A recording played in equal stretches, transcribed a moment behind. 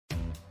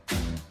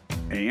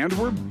And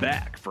we're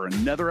back for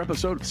another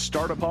episode of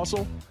Startup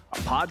Hustle, a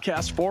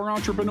podcast for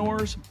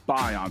entrepreneurs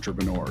by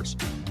entrepreneurs.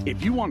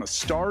 If you want to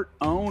start,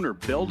 own, or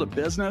build a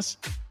business,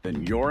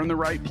 then you're in the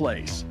right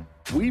place.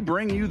 We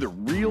bring you the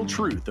real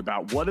truth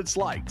about what it's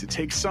like to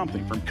take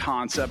something from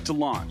concept to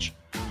launch.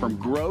 From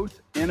growth,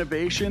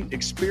 innovation,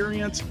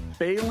 experience,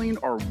 failing,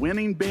 or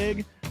winning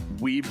big,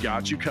 we've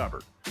got you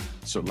covered.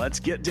 So let's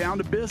get down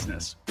to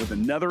business with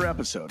another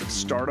episode of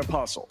Startup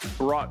Hustle,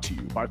 brought to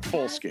you by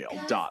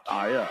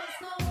Fullscale.io.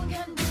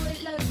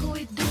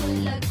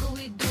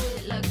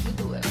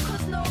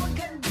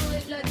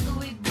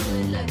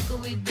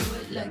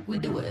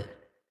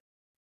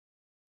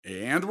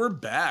 And we're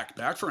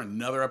back for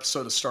another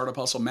episode of Startup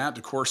Hustle. Matt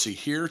DeCoursey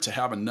here to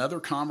have another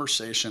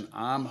conversation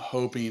I'm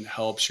hoping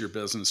helps your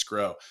business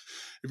grow.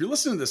 If you're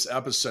listening to this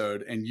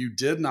episode and you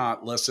did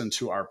not listen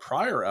to our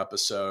prior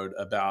episode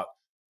about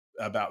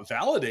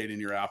validating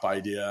your app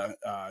idea,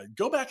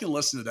 go back and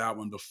listen to that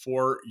one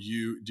before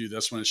you do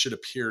this one. It should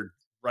appear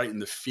right in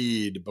the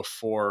feed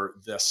before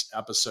this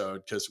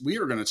episode, because we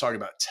are going to talk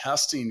about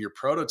testing your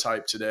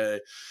prototype today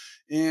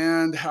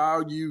and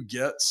how you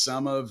get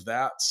some of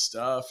that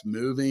stuff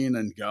moving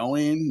and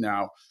going.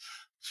 Now,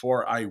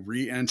 before I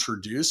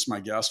reintroduce my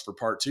guest for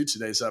part two,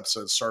 today's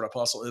episode of Startup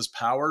Hustle is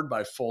powered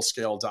by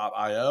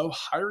Fullscale.io.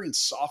 Hiring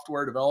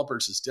software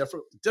developers is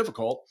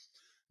difficult.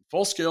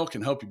 Fullscale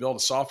can help you build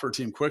a software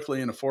team quickly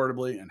and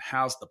affordably, and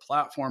has the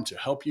platform to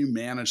help you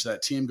manage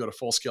that team. Go to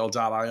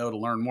Fullscale.io to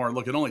learn more.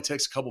 Look, it only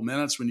takes a couple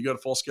minutes when you go to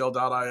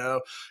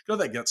Fullscale.io. Go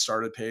to that Get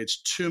Started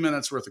page, 2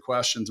 minutes worth of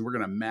questions, and we're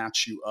going to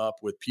match you up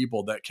with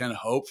people that can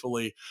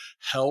hopefully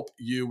help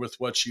you with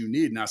what you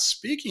need. Now,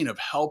 speaking of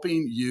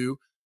helping you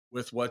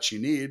with what you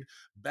need,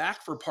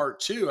 back for part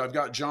two, I've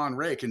got John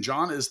Rake, and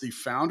John is the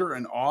founder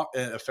and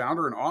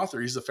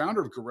author. He's the founder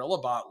of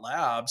GorillaBot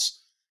Labs.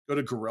 Go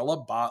to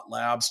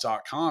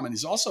GorillaBotLabs.com. And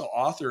he's also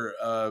author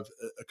of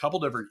a couple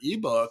different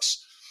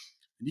ebooks.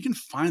 And you can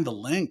find the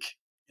link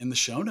in the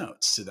show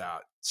notes to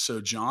that.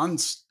 So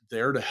John's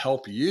there to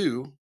help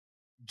you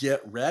get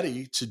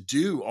ready to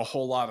do a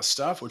whole lot of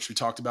stuff, which we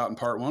talked about in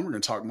part one. We're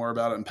going to talk more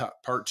about it in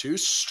part two,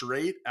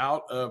 straight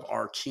out of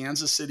our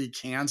Kansas City,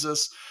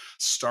 Kansas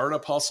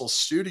Startup Hustle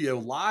studio,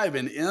 live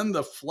and in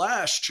the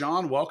flesh.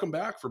 John, welcome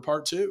back for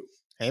part two.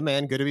 Hey,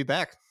 man. Good to be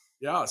back.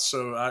 Yeah,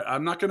 so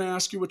I'm not going to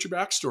ask you what your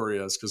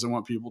backstory is, because I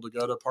want people to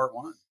go to part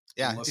one.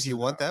 Yeah, if you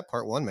want that,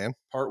 part one, man.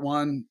 Part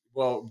one,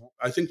 well,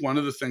 I think one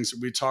of the things that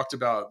we talked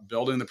about,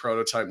 building the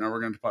prototype. Now we're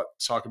going to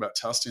talk about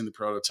testing the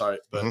prototype,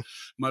 but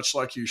much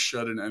like you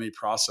should in any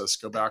process,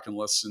 go back and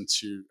listen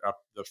to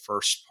the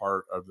first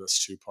part of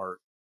this two-part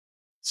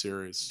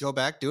series. Go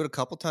back, do it a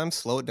couple times,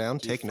 slow it down,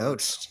 take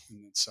notes.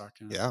 And then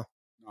second. Yeah.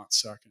 Not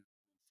second.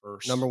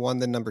 First. Number one,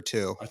 then number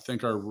two. I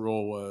think our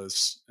rule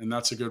was, and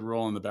that's a good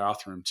rule in the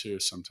bathroom too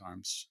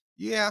sometimes.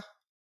 Yeah.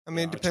 I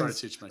mean, it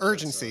depends.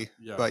 Urgency.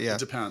 But yeah. It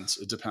depends.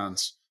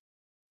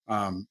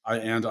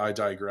 I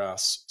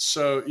digress.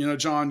 So,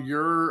 John,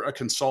 you're a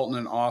consultant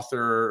and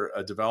author,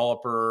 a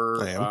developer.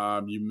 I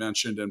am. You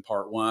mentioned in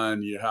part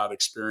one, you had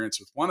experience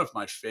with one of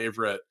my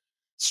favorite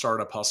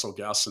Startup Hustle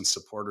guests and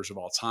supporters of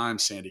all time,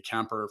 Sandy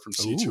Kemper from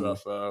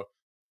C2FO.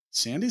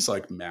 Sandy's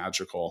like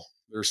magical.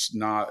 There's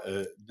not,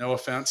 no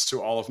offense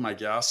to all of my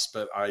guests,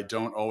 but I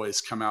don't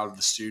always come out of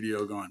the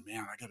studio going,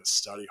 man, I got to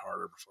study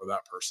harder before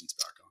that person's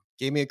back on.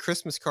 Gave me a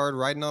Christmas card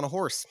riding on a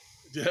horse.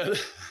 Did?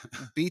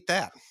 Beat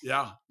that.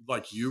 Yeah.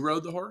 Like you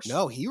rode the horse?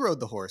 No, he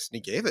rode the horse and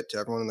he gave it to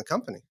everyone in the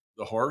company.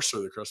 The horse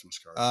or the Christmas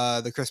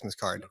card? The Christmas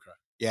card. Okay.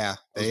 Yeah.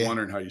 I was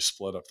wondering how you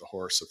split up the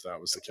horse if that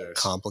was the case.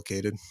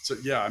 Complicated. So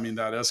yeah, I mean,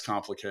 that is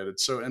complicated.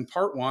 So in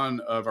part one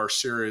of our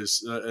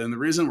series, and the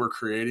reason we're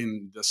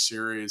creating this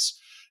series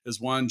is,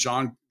 one,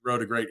 John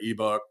wrote a great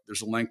ebook.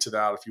 There's a link to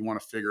that if you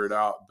want to figure it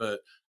out.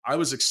 But I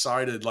was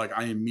excited. Like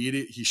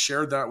he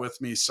shared that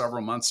with me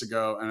several months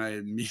ago, and I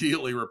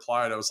immediately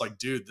replied. I was like,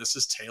 dude, this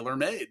is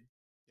tailor-made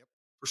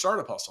for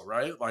Startup Hustle,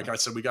 right? Like I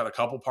said, we got a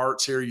couple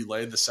parts here. You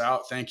laid this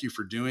out. Thank you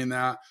for doing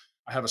that.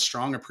 I have a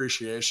strong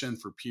appreciation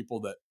for people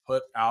that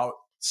put out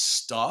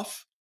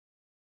stuff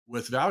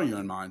with value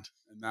in mind.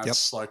 And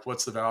that's like,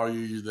 what's the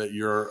value that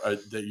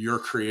you're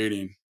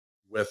creating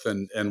with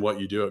and what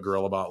you do at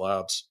GorillaBot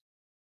Labs?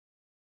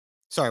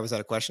 Sorry, was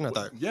that a question? I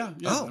thought. Yeah.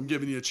 Oh. I'm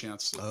giving you a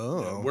chance.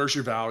 Where's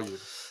your value?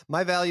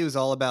 My value is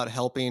all about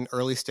helping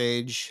early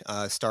stage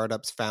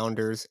startups,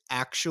 founders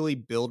actually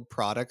build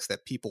products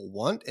that people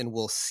want and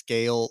will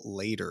scale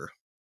later.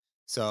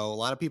 So a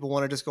lot of people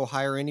want to just go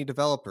hire any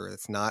developer.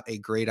 It's not a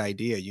great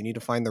idea. You need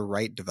to find the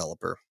right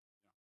developer.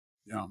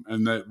 Yeah.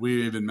 And that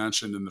we even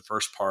mentioned in the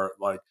first part,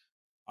 like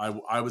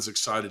I was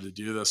excited to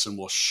do this, and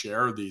we'll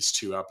share these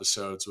two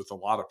episodes with a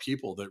lot of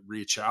people that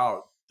reach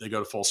out. They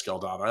go to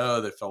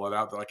Fullscale.io, they fill it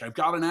out. They're like, I've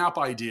got an app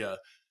idea.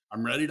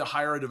 I'm ready to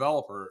hire a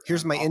developer.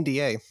 Here's my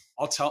NDA.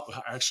 I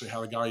actually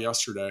had a guy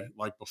yesterday,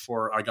 like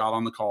before I got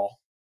on the call.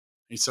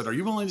 He said, are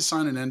you willing to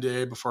sign an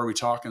NDA before we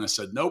talk? And I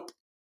said, nope.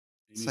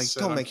 And it's he like,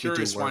 said, don't I'm make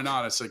curious, you do work. why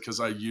not? I said, because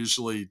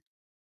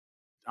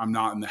I'm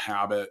not in the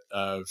habit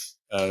of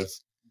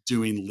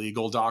doing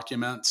legal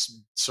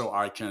documents so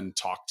I can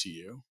talk to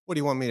you. What do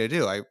you want me to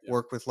do? I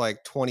work with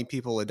like 20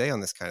 people a day on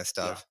this kind of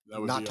stuff.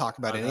 That would Not talk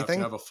about I'd anything.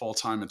 have to have a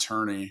full-time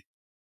attorney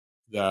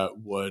that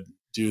would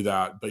do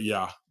that. But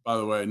yeah, by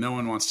the way, no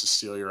one wants to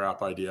steal your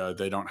app idea.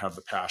 They don't have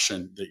the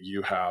passion that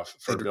you have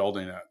for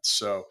building it.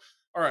 So,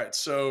 all right.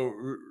 So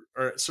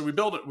we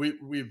built it.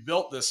 We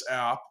built this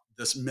app,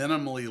 this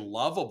minimally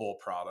lovable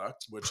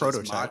product, which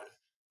prototype. is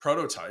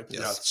prototype.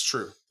 Yes. Yeah, it's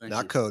true.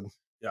 Not code.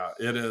 Yeah,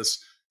 it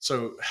is.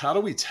 So how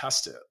do we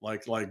test it?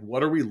 Like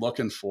what are we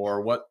looking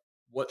for?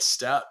 What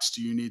steps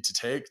do you need to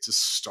take to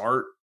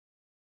start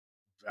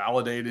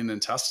validating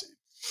and testing?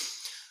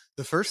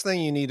 The first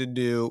thing you need to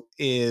do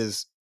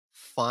is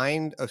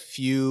find a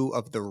few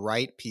of the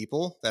right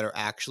people that are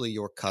actually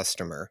your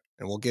customer.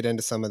 And we'll get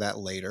into some of that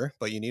later,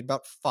 but you need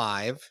about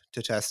 5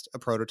 to test a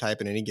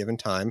prototype at any given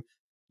time.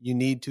 You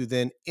need to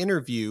then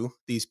interview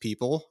these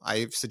people.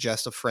 I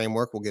suggest a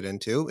framework we'll get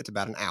into. It's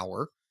about an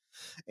hour.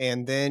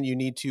 And then you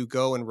need to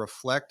go and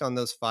reflect on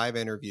those 5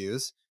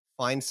 interviews,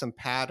 find some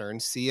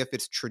patterns, see if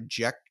it's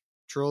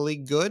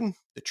trajectorily good.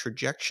 The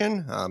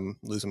trajection,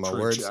 losing my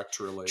words.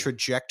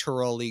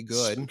 Trajectorily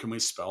good. Can we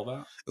spell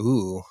that?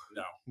 Ooh.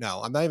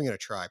 No, I'm not even going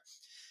to try.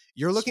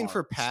 You're looking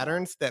for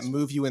patterns that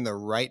move you in the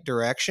right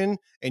direction,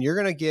 and you're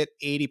going to get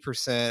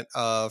 80%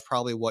 of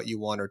probably what you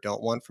want or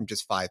don't want from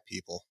just 5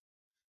 people.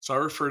 So I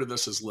refer to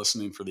this as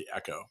listening for the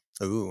echo.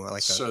 Ooh, I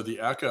like that. So the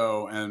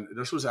echo, and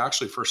this was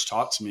actually first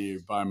taught to me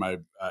by my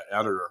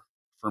editor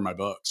for my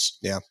books.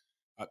 Yeah.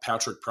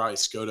 Patrick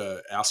Price. Go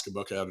to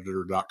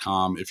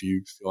askabookeditor.com if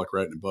you feel like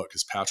writing a book,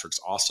 because Patrick's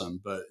awesome.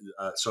 But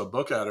so a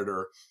book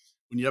editor,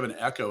 when you have an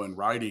echo in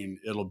writing,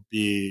 it'll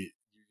be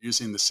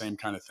using the same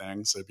kind of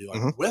things. It'd be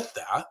like, with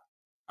that,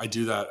 I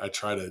do that. I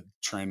try to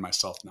train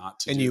myself not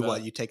to. And do you that.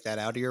 What? You take that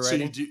out of your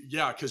writing?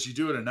 Because you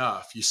do it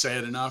enough. You say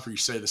it enough, or you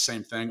say the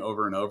same thing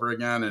over and over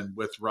again. And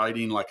with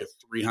writing like a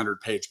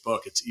 300-page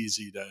book, it's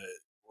easy to,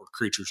 or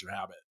creatures of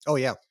habit. Oh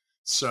yeah.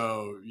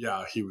 So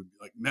yeah, he would be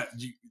like,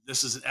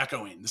 this is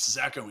echoing. This is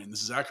echoing.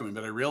 This is echoing.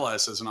 But I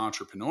realized as an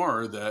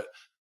entrepreneur that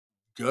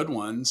good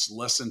ones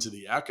listen to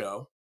the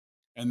echo,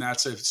 and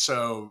that's it.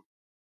 So,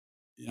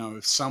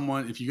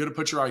 if you go to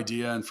put your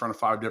idea in front of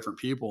 5 different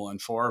people and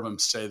 4 of them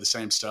say the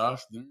same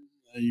stuff, then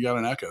you got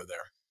an echo there.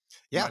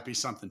 Yeah. There might be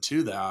something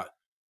to that.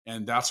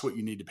 And that's what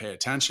you need to pay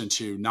attention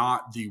to,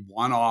 not the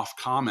one-off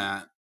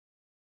comment.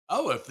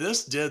 Oh, if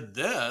this did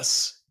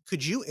this.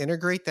 Could you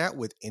integrate that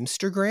with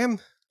Instagram?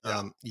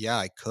 Yeah,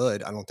 I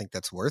could. I don't think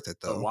that's worth it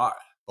though.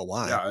 But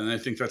why? Yeah. And I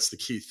think that's the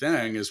key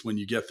thing is when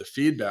you get the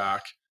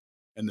feedback,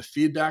 and the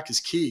feedback is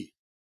key.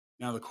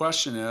 Now, the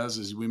question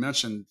is we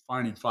mentioned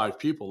finding 5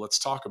 people. Let's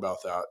talk about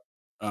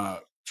that.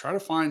 Try to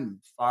find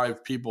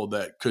 5 people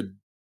that could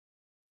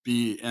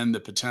be in the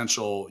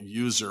potential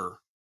user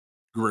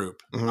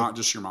group, not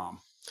just your mom,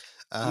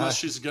 unless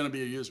she's going to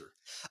be a user.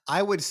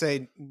 I would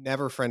say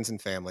never friends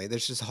and family.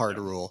 That's just hard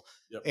to rule.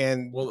 Yep.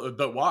 And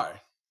but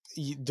why?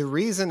 The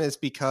reason is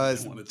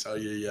because I want to tell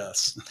you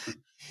yes.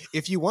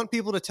 If you want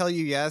people to tell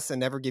you yes and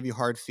never give you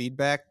hard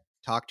feedback,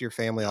 talk to your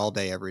family all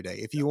day, every day.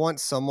 If you want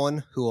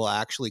someone who will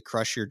actually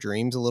crush your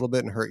dreams a little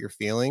bit and hurt your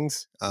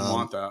feelings, you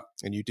want that.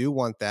 And you do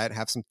want that,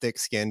 have some thick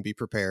skin, be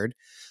prepared.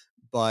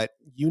 But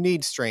you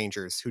need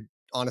strangers who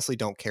honestly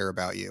don't care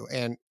about you.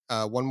 And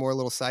one more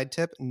little side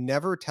tip,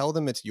 never tell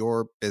them it's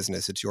your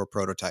business, it's your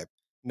prototype.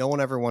 No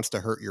one ever wants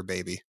to hurt your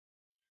baby.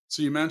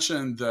 So you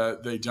mentioned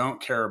that they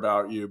don't care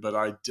about you, but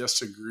I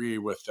disagree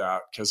with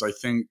that because I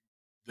think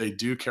they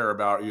do care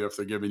about you if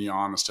they're giving you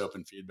honest,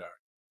 open feedback.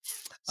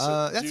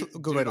 So that's a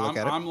good way to look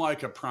at it. I'm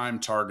like a prime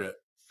target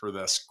for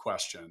this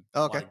question.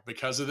 Okay. Like,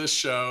 because of this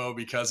show,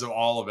 because of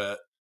all of it,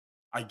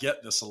 I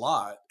get this a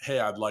lot. Hey,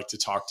 I'd like to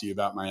talk to you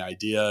about my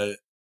idea,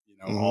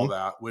 all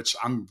that, which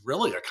I'm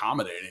really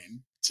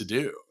accommodating to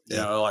do,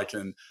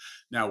 and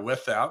now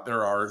with that,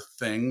 there are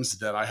things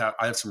that I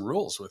have some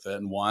rules with it.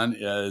 And one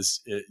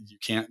is you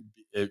can't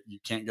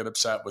get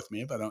upset with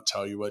me if I don't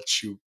tell you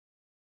what you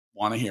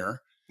want to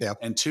hear. Yeah.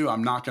 And 2,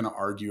 I'm not going to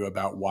argue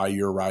about why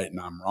you're right and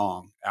I'm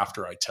wrong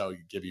after I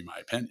give you my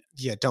opinion.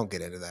 Yeah. Don't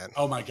get into that.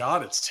 Oh my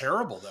God. It's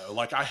terrible though.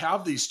 Like I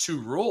have these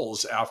 2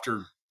 rules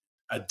after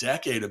a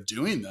decade of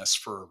doing this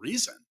for a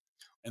reason.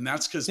 And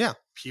that's because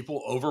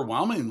people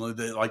overwhelmingly,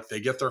 they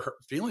get their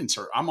feelings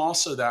hurt. I'm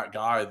also that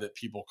guy that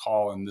people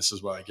call, and this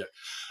is what I get.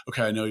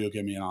 Okay, I know you'll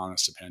give me an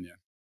honest opinion,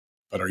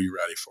 but are you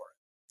ready for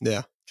it?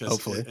 Yeah,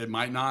 hopefully. It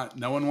might not.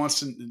 No one wants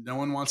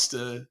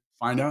to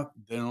find out.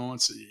 They don't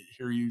want to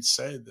hear you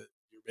say that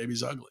your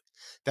baby's ugly.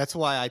 That's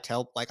why I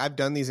tell, I've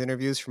done these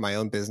interviews for my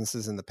own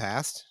businesses in the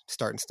past,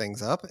 starting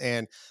things up.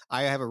 And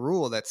I have a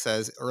rule that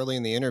says early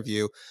in the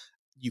interview,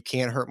 you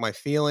can't hurt my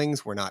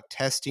feelings. We're not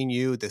testing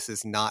you. This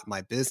is not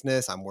my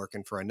business. I'm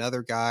working for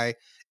another guy.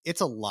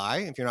 It's a lie.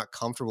 If you're not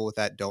comfortable with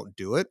that, don't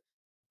do it.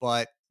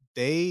 But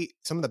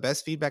some of the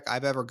best feedback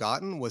I've ever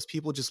gotten was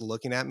people just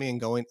looking at me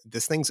and going,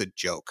 this thing's a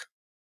joke.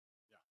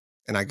 Yeah.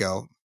 And I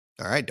go,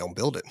 all right, don't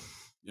build it.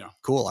 Yeah.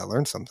 Cool. I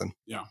learned something.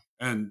 Yeah.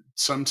 And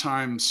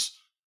sometimes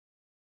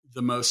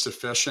the most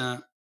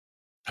efficient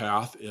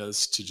path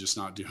is to just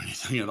not do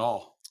anything at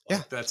all. Yeah.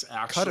 Like that's Cut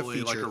a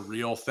actually like feature. a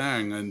real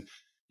thing. And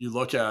you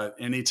look at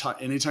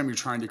anytime you're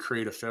trying to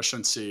create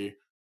efficiency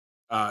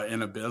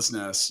in a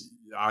business,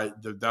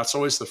 that's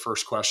always the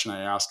first question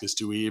I ask is,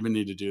 do we even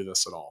need to do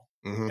this at all?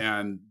 Hmm.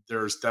 And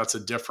that's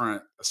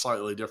a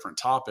slightly different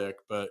topic,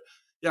 but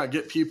yeah,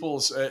 get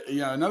people's,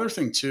 another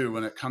thing too,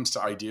 when it comes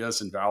to ideas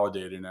and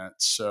validating it.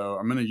 So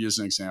I'm going to use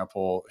an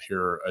example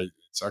here.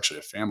 It's actually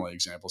a family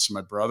example. So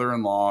my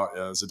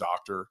brother-in-law is a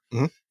doctor.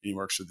 Hmm. He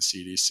works for the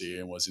CDC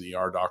and was an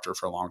ER doctor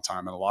for a long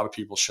time. And a lot of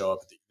people show up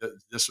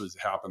this was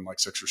happened like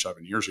 6 or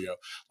 7 years ago.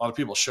 A lot of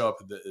people show up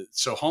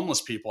so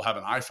homeless people have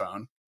an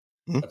iPhone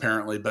Hmm.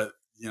 apparently, but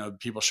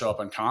people show up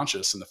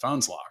unconscious and the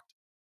phone's locked.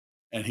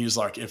 And he's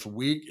like,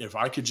 if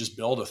I could just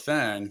build a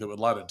thing that would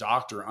let a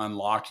doctor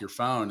unlock your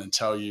phone and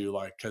tell you,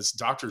 like, because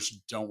doctors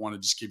don't want to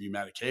just give you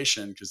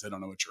medication because they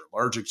don't know what you're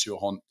allergic to, a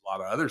whole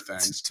lot of other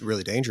things. It's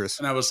really dangerous.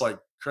 And I was like,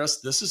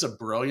 Chris, this is a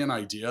brilliant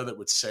idea that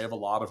would save a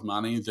lot of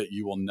money that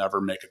you will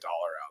never make $1 out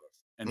of.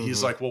 And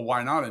he's like, well,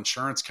 why not?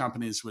 Insurance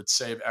companies would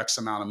save X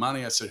amount of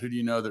money. I said, who do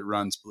you know that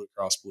runs Blue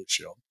Cross Blue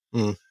Shield?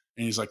 Mm.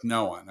 And he's like,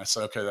 no one. I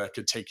said, okay, that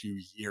could take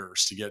you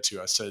years to get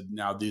to. I said,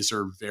 now these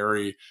are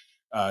very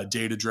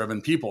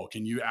data-driven people.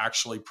 Can you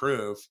actually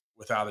prove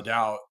without a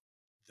doubt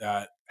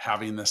that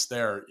having this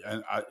there?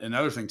 And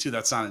another thing too,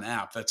 that's not an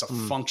app. That's a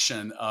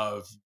function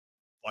of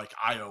like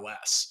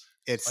iOS.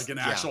 It's like an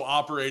actual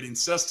operating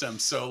system.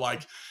 So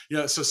like,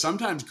 so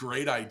sometimes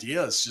great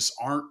ideas just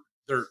aren't,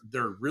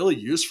 they're really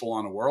useful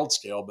on a world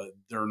scale, but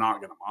they're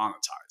not going to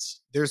monetize.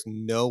 There's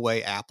no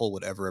way Apple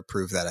would ever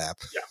approve that app.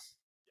 Yeah.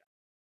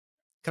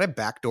 Can I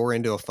backdoor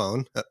into a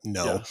phone?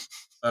 No.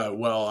 Yeah.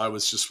 Well, I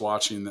was just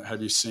watching.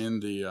 Have you seen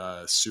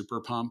the Super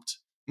Pumped?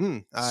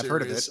 I've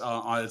heard of it. It's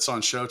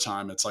on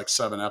Showtime. It's like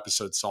 7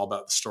 episodes. It's all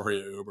about the story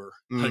of Uber.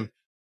 Like,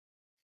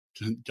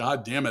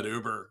 God damn it,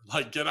 Uber!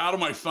 Like, get out of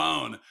my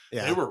phone.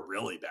 Yeah. They were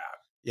really bad.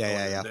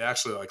 Yeah. They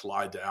actually like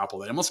lied to Apple.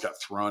 They almost got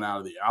thrown out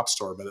of the App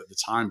Store, but at the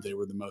time they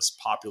were the most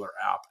popular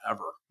app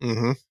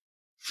ever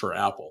for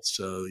Apple.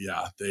 So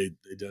yeah, they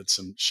did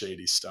some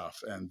shady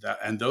stuff,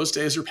 and those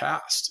days are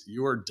past.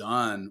 You are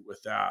done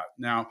with that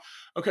now.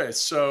 Okay,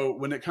 so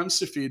when it comes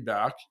to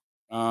feedback,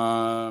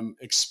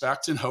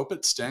 expect and hope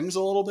it stings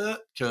a little bit,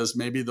 because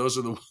maybe those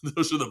are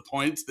the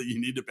points that you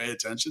need to pay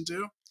attention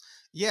to.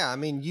 Yeah, I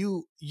mean,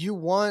 you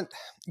don't want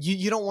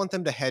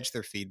them to hedge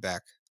their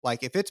feedback.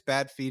 Like, if it's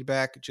bad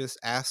feedback, just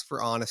ask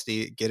for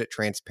honesty, get it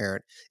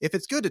transparent. If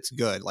it's good, it's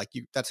good. Like,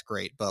 that's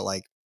great. But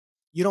like,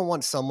 you don't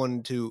want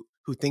someone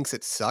who thinks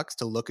it sucks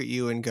to look at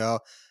you and go,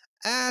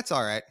 it's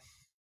all right.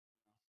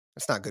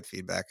 That's not good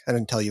feedback. I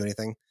didn't tell you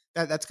anything.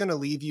 That's going to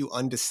leave you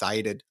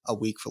undecided a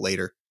week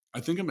later.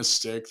 I think a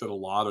mistake that a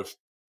lot of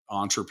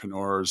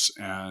entrepreneurs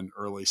and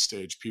early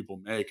stage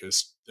people make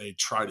is they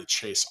try to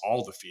chase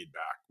all the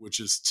feedback, which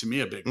is to me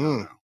a big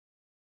no-no.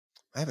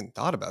 I haven't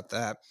thought about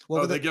that.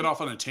 Well, they get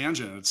off on a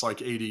tangent. It's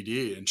like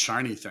ADD and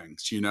shiny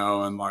things,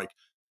 and like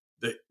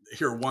they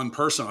hear one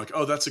person like,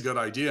 oh, that's a good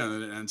idea. And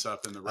then it ends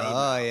up in the road.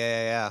 Oh,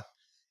 yeah.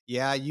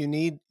 Yeah,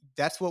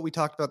 that's what we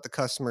talked about the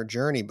customer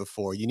journey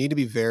before. You need to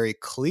be very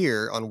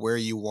clear on where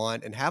you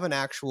want and have an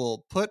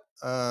actual put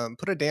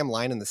a damn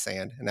line in the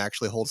sand and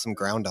actually hold some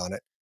ground on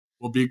it.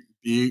 Well, be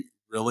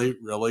really,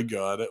 really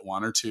good at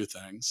one or two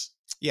things.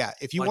 Yeah.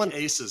 If you like want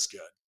Ace is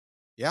good.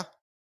 Yeah.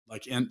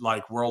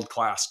 Like world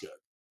class good.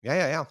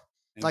 Yeah.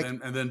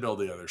 And then build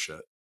the other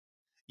shit.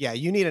 Yeah,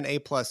 you need an A+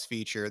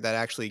 feature that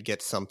actually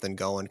gets something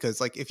going.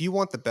 Because like, if you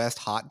want the best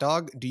hot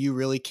dog, do you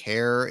really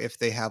care if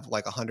they have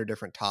like 100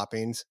 different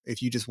toppings? If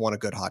you just want a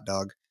good hot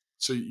dog.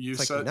 So you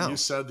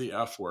said the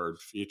F word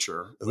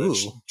feature,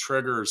 which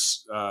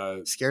triggers.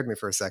 Scared me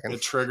for a second.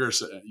 It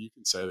triggers. You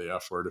can say the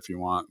F word if you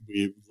want.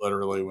 We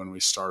literally, when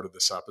we started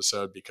this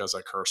episode, because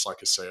I curse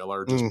like a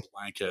sailor, just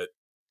blanket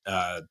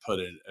put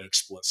it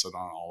explicit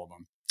on all of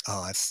them.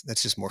 Oh,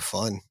 that's just more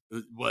fun.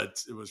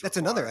 That's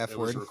another F word. It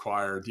was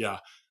required. Yeah.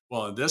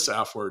 Well, this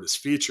F word is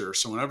feature.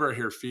 So whenever I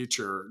hear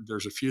feature,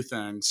 there's a few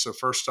things. So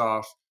first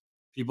off,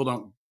 people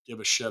don't give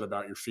a shit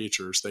about your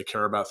features. They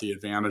care about the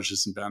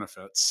advantages and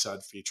benefits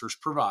said features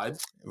provide.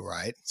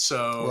 Right.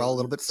 So we're all a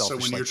little bit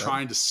selfish. So when you're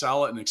trying to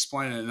sell it and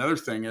explain it, another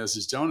thing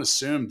is don't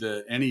assume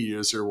that any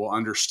user will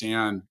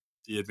understand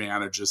the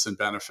advantages and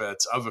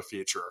benefits of a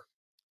feature.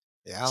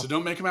 Yeah. So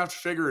don't make them have to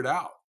figure it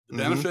out. The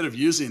benefit of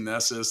using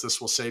this is this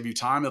will save you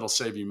time. It'll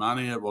save you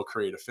money. It will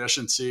create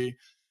efficiency.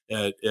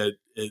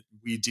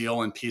 We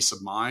deal in peace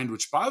of mind,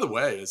 which, by the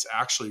way, is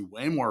actually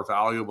way more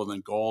valuable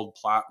than gold,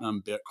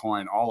 platinum,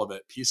 Bitcoin, all of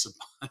it. Peace of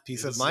mind.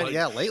 Peace of mind.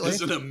 Yeah. Lately,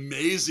 it's an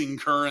amazing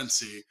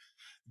currency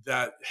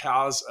that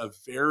has a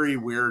very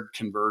weird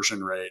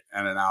conversion rate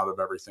in and out of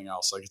everything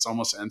else. Like, it's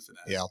almost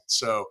infinite. Yeah.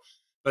 So,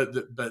 but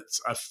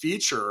a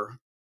feature,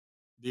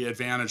 the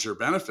advantage or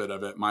benefit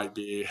of it might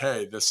be,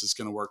 hey, this is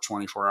going to work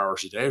 24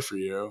 hours a day for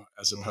you,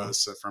 as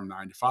opposed to from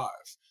 9 to 5.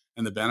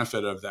 And the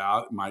benefit of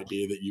that might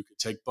be that you could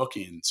take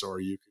bookings,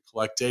 or you could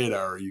collect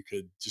data, or you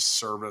could just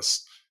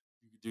service,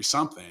 you could do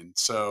something.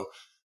 So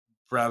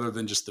rather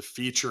than just the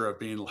feature of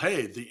being,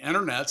 hey, the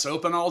internet's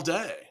open all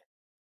day.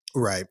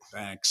 Right.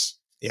 Thanks.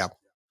 Yeah.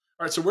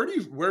 All right. So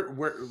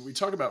where we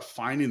talk about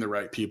finding the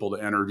right people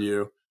to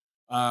interview.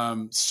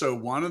 So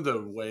one of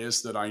the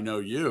ways that I know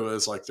you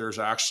is like, there's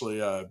actually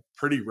a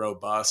pretty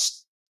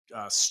robust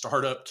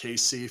startup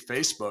KC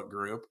Facebook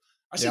group.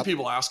 I see Yep.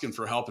 people asking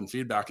for help and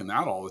feedback in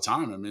that all the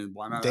time. I mean,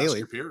 why not ask Daily.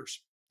 your peers?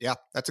 Yeah,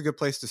 that's a good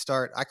place to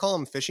start. I call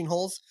them fishing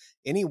holes.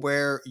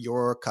 Anywhere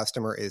your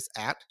customer is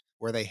at,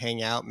 where they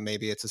hang out,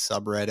 maybe it's a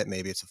subreddit,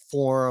 maybe it's a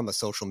forum, a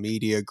social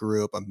media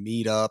group, a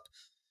meetup,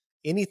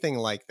 anything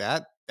like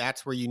that.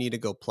 That's where you need to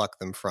go pluck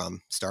them from.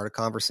 Start a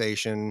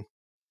conversation.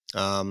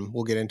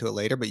 We'll get into it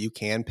later, but you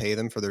can pay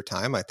them for their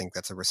time. I think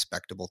that's a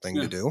respectable thing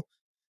Yeah. to do.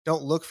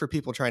 Don't look for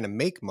people trying to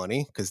make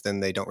money because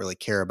then they don't really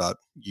care about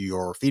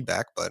your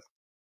feedback. But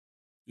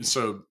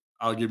So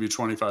I'll give you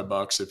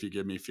 $25 if you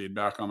give me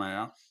feedback on my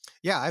app.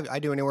 yeah, I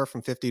do anywhere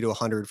from 50 to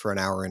 100 for an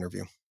hour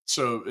interview.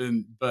 So,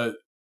 but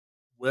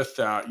with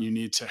that, you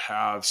need to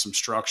have some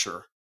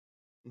structure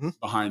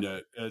behind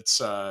it. It's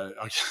so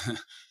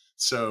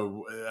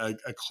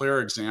a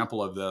clear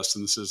example of this,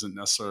 and this isn't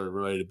necessarily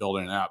related to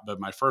building an app, but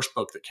my first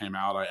book that came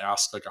out, I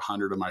asked like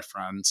 100 of my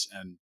friends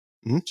and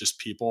just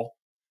people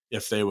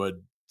if they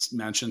would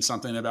mention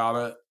something about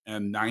it,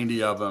 and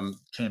 90 of them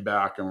came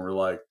back and were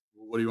like,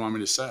 "What do you want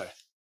me to say?"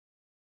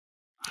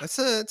 That's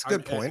a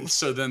good point.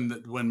 So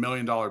then when $1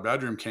 Million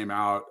Bedroom came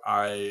out,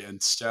 I,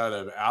 instead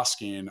of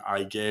asking,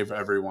 I gave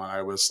everyone,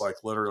 I was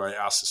like, literally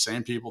I asked the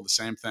same people, the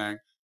same thing.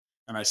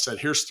 And I said,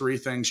 here's 3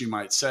 things you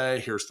might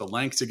say. Here's the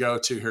link to go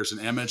to. Here's an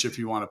image if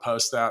you want to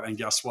post that. And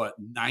guess what?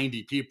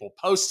 90 people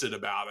posted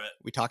about it.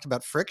 We talked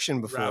about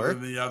friction before. Rather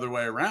than the other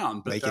way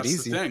around. But Make that's it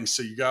easy. the thing.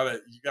 So you gotta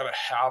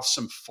have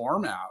some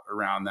format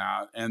around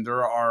that. And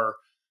there are,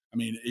 I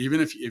mean, even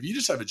if you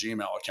just have a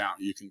Gmail account,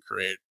 you can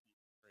create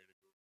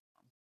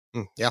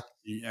yeah.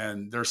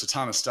 And there's a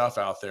ton of stuff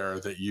out there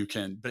that you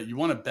can, but you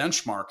want to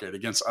benchmark it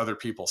against other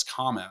people's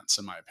comments,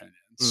 in my opinion.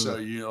 So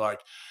you like,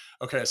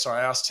 okay, so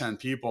I asked 10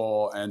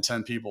 people and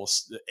 10 people,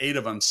 8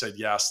 of them said,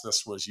 yes,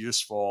 this was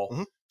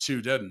useful.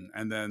 2 didn't.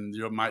 And then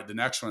the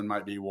next one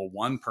might be, well,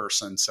 1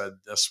 person said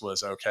this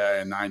was okay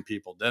and 9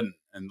 people didn't.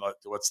 And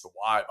what's the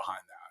why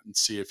behind that? And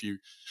see if you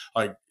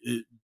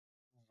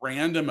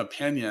random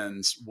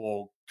opinions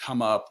will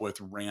come up with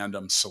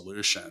random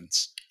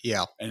solutions.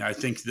 Yeah. And I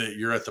think that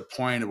you're at the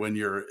point when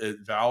you're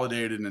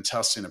validated and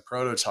testing a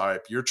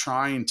prototype, you're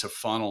trying to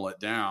funnel it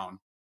down.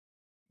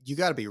 You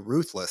got to be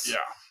ruthless. Yeah.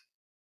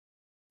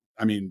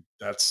 I mean,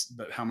 that's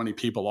how many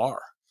people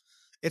are.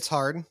 It's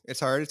hard. It's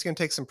going to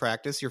take some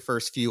practice. Your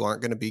first few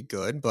aren't going to be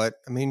good, but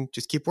I mean,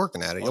 just keep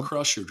working at it. I'll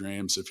crush your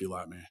dreams if you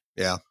let me.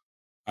 Yeah.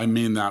 I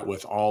mean that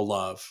with all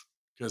love,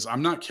 because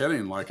I'm not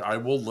kidding. Like, I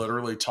will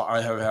literally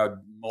I have had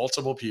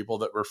multiple people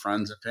that were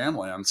friends and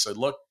family and said,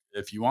 look,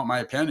 if you want my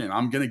opinion,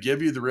 I'm going to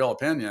give you the real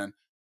opinion.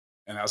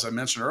 And as I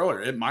mentioned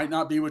earlier, it might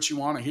not be what you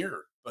want to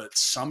hear, but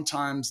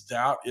sometimes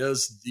that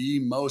is the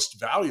most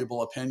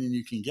valuable opinion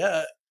you can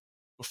get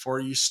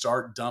before you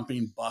start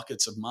dumping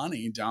buckets of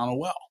money down a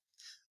well.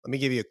 Let me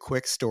give you a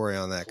quick story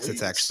on that because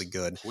it's actually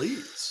good.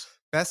 Please.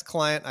 Best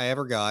client I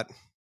ever got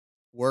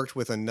worked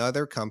with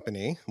another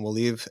company. We'll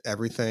leave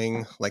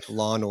everything like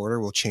Law and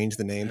Order. We'll change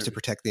the names to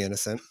protect the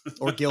innocent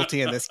or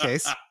guilty in this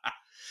case.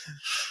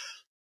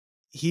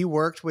 He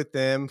worked with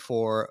them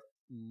for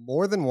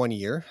more than 1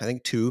 year, I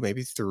think 2,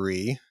 maybe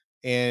 3.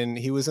 And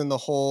he was in the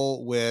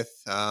hole with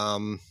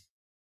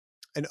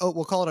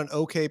we'll call it an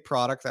okay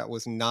product that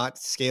was not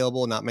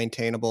scalable, not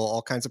maintainable,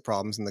 all kinds of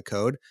problems in the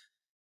code.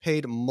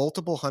 Paid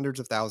multiple hundreds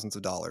of thousands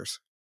of dollars.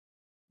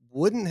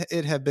 Wouldn't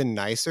it have been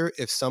nicer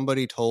if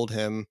somebody told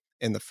him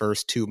in the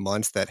first 2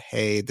 months that,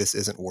 hey, this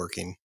isn't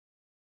working?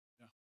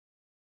 Yeah.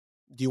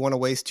 Do you want to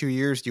waste 2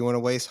 years? Do you want to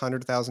waste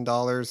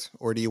 $100,000?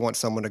 Or do you want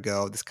someone to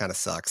go, this kind of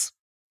sucks?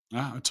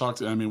 Yeah,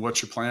 I mean,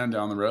 what's your plan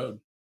down the road?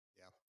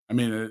 Yeah. I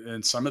mean,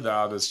 and some of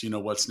that is,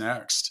 what's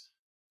next?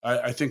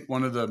 I think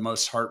one of the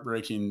most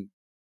heartbreaking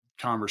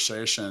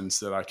conversations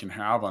that I can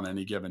have on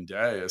any given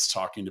day is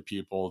talking to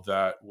people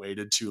that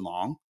waited too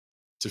long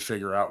to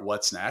figure out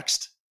what's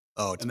next.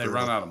 Oh, and they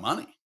run out of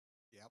money.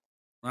 Yep.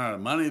 Run out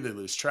of money. They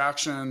lose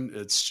traction.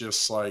 It's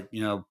just like,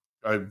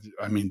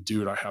 I mean,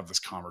 dude, I have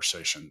this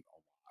conversation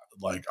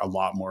like a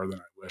lot more than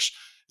I wish.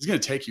 It's going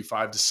to take you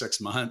 5 to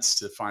 6 months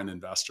to find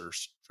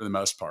investors for the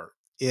most part.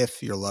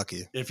 If you're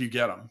lucky. If you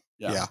get them.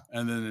 Yeah.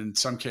 And then in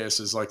some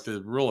cases, like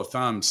the rule of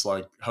thumb's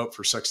like hope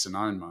for 6 to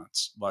 9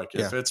 months. Like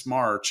if it's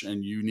March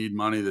and you need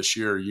money this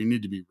year, you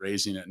need to be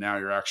raising it now.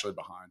 You're actually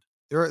behind.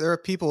 There are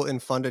people in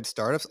funded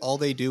startups. All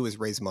they do is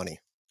raise money.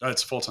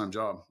 It's a full-time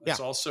job. Yeah. It's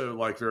also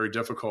like very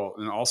difficult.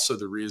 And also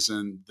the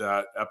reason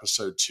that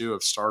episode 2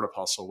 of Startup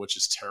Hustle, which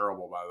is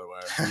terrible, by the way,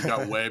 we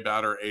got way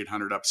better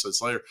 800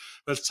 episodes later,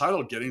 but it's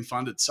titled Getting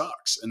Funded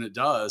Sucks. And it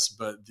does,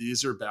 but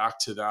these are back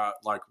to that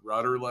like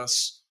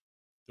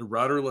the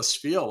rudderless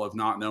feel of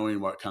not knowing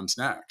what comes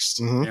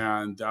next.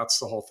 And that's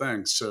the whole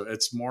thing. So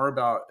it's more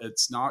about,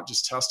 it's not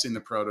just testing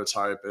the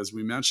prototype. As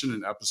we mentioned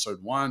in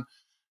episode 1,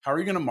 how are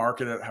you going to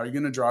market it? How are you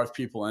going to drive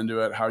people into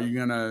it? How are you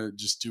going to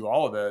just do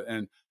all of it?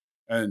 And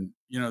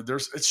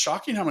it's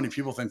shocking how many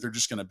people think they're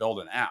just going to build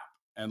an app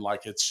and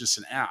like, it's just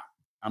an app.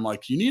 I'm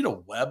like, you need a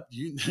web,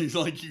 you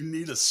like, you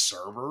need a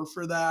server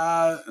for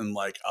that and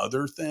like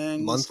other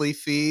things. Monthly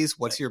fees.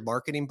 What's your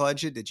marketing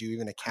budget? Did you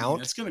even I account?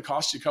 mean, it's going to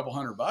cost you a couple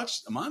 $100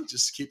 a month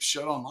just to keep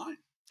shit online.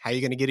 How are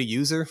you going to get a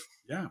user?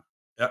 Yeah.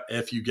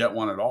 If you get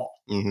one at all.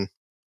 Mm-hmm. I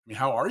mean,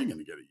 how are you going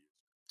to get a user?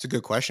 It's a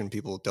good question.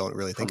 People don't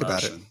really think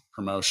about it.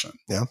 Promotion.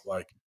 Yeah.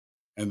 Like,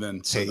 and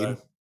then so that,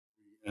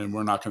 and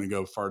we're not going to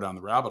go far down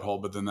the rabbit hole,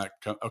 but then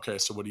okay,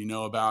 so what do you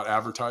know about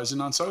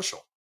advertising on social?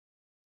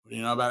 What do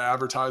you know about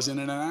advertising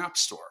in an app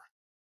store?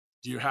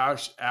 Do you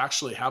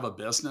actually have a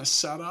business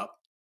set up?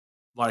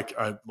 Like,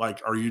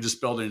 are you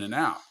just building an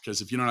app?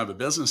 Because if you don't have a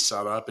business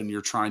set up and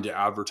you're trying to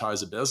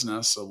advertise a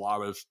business, a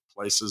lot of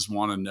places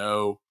want to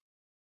know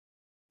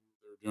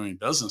who they're doing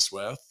business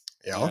with.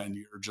 Yeah. And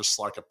you're just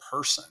like a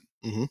person,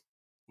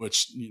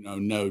 which,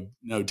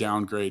 no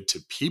downgrade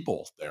to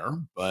people there,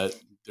 but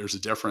there's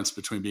a difference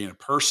between being a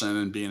person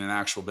and being an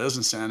actual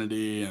business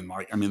entity. And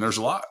there's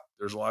a lot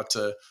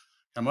to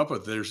come up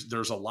with.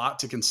 There's a lot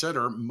to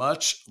consider,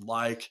 much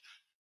like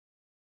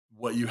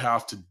what you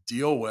have to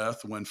deal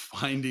with when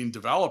finding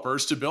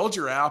developers to build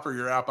your app or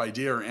your app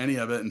idea or any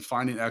of it. And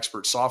finding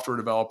expert software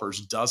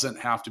developers doesn't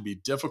have to be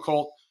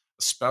difficult,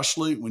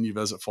 especially when you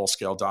visit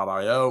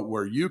Fullscale.io,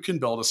 where you can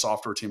build a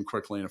software team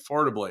quickly and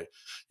affordably.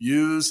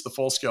 Use the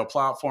Fullscale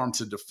platform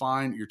to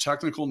define your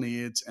technical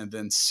needs and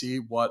then see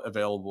what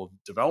available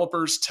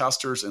developers,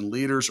 testers, and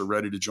leaders are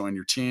ready to join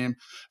your team.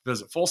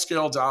 Visit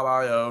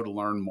Fullscale.io to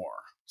learn more.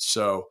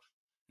 So,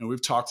 and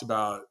we've talked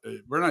about,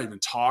 we're not even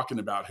talking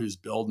about who's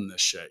building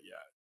this shit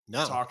yet. No.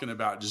 We're talking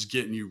about just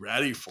getting you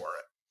ready for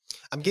it.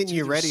 I'm getting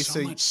you ready.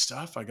 So much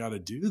stuff I got to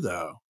do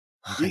though.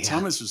 You tell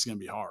me this is going to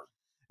be hard.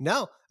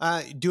 No,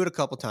 do it a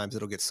couple times.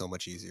 It'll get so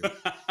much easier.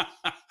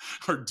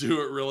 Or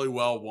do it really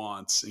well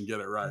once and get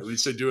it right. When you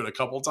say do it a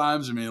couple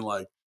times, I mean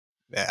like,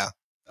 yeah.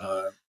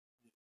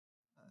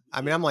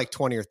 I'm like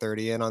 20 or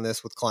 30 in on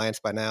this with clients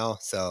by now.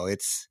 So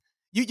it's,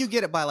 you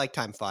get it by like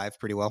time 5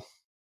 pretty well.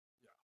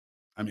 Yeah.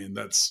 I mean,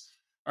 that's,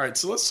 all right,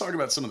 so let's talk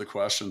about some of the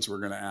questions we're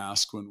going to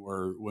ask when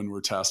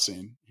we're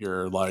testing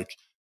here. Like,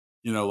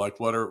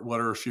 what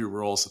are a few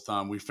rules of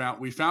thumb? We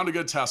found a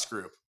good test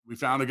group.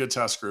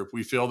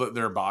 We feel that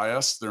they're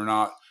biased. They're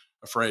not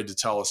afraid to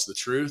tell us the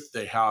truth.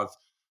 They have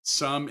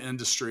some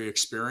industry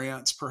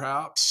experience,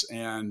 perhaps,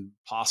 and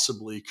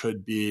possibly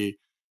could be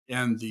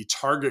in the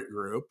target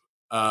group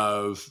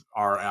of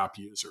our app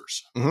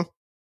users. Mm-hmm.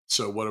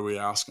 So, what do we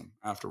ask them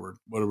afterward?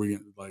 What are we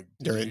like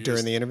during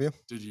the interview?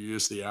 Did you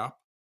use the app?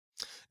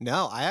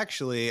 No, I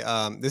actually,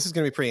 this is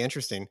going to be pretty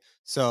interesting.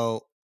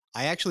 So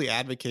I actually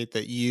advocate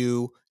that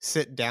you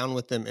sit down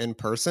with them in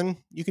person.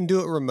 You can do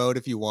it remote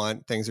if you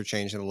want. Things are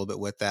changing a little bit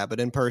with that, but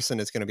in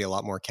person, it's going to be a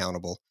lot more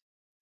accountable.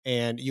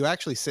 And you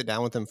actually sit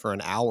down with them for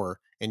an hour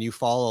and you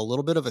follow a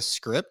little bit of a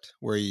script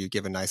where you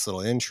give a nice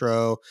little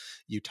intro.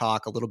 You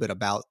talk a little bit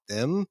about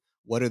them.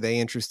 What are they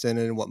interested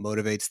in? What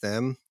motivates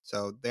them?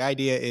 So the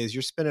idea is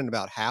you're spending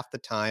about half the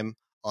time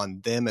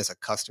on them as a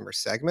customer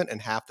segment and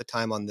half the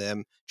time on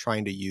them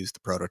trying to use the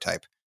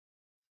prototype.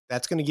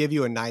 That's going to give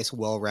you a nice,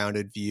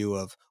 well-rounded view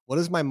of what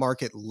does my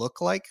market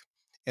look like?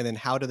 And then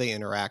how do they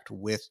interact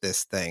with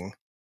this thing?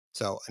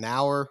 So an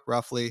hour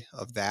roughly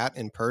of that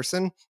in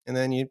person, and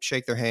then you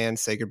shake their hand,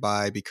 say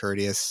goodbye, be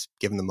courteous,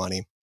 give them the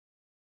money.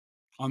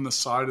 On the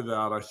side of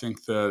that, I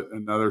think that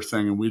another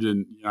thing,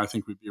 and I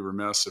think we'd be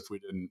remiss if we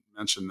didn't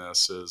mention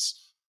this,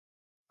 is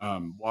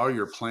while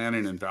you're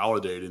planning and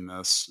validating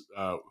this,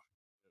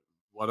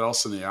 what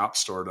else in the App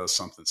Store does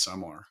something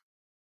similar?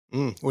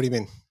 What do you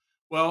mean?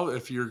 Well,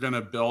 if you're going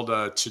to build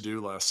a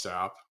to-do list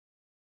app,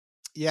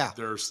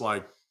 there's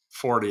like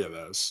 40 of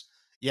those.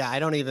 Yeah, I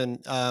don't even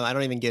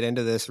get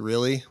into this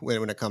really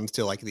when it comes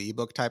to like the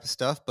ebook type of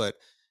stuff. But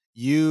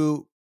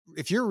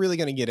if you're really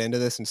going to get into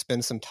this and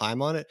spend some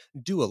time on it,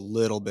 do a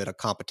little bit of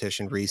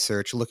competition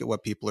research. Look at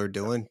what people are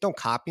doing. Don't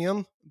copy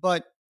them,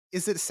 but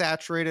is it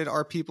saturated?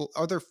 Are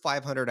there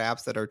 500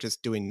 apps that are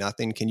just doing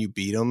nothing? Can you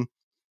beat them?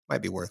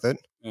 Might be worth it.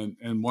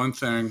 And one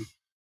thing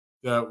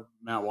that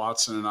Matt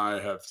Watson and I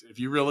have, if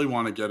you really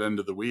want to get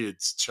into the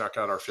weeds, check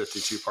out our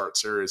 52-part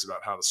series about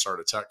how to start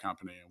a tech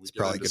company. And we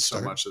get into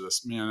so much of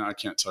this. Man, I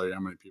can't tell you how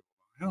many people,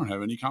 I don't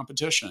have any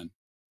competition.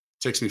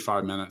 It takes me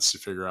 5 minutes to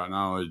figure out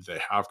not only do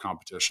they have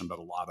competition, but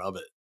a lot of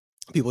it.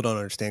 People don't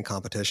understand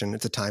competition.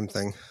 It's a time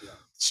thing. Yeah.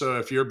 So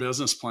if your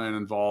business plan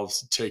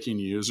involves taking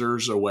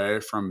users away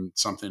from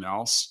something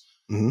else,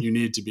 you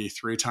need to be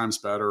 3 times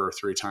better or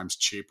 3 times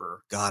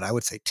cheaper. God, I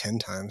would say 10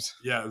 times.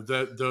 Yeah.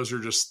 Those are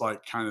just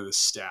like kind of the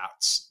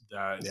stats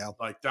that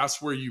like,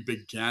 that's where you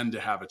begin to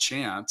have a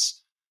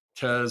chance.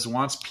 Cause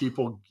once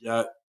people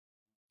get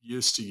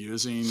used to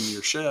using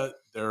your shit,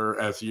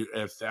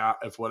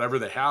 if whatever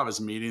they have is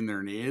meeting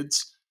their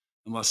needs,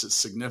 unless it's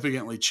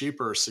significantly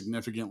cheaper or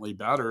significantly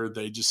better,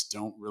 they just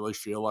don't really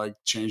feel like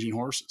changing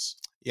horses.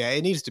 Yeah.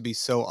 It needs to be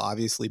so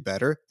obviously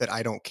better that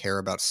I don't care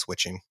about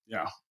switching.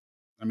 Yeah.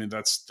 I mean,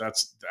 that's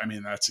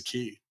a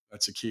key.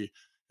 That's a key.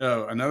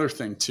 Another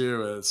thing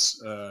too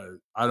is,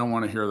 I don't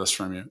want to hear this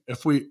from you.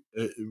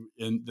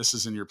 And this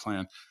is in your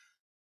plan,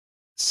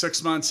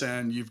 6 months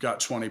in, you've got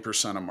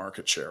 20% of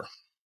market share.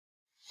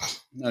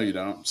 No, you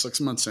don't.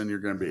 6 months in, you're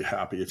going to be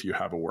happy if you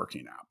have a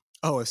working app.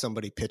 Oh, if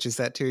somebody pitches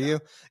that to you,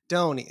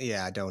 don't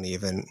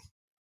even.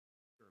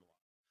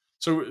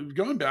 So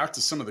going back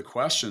to some of the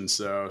questions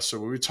though, so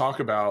when we talk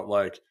about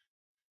like,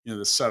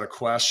 the set of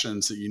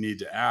questions that you need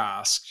to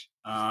ask,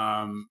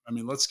 I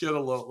mean, let's go a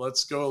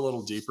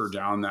little deeper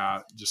down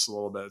that just a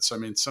little bit. So, I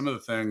mean, some of the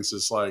things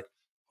is like,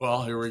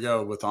 well, here we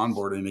go with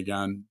onboarding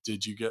again.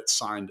 Did you get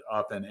signed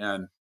up and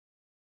in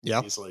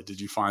Yeah. easily? Did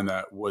you find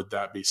that, would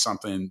that be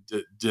something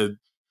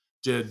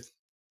did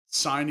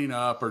signing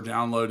up or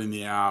downloading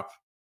the app?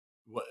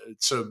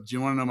 So do you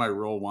want to know my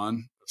rule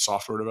one of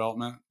software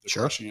development? The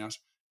Sure. question you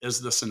asked,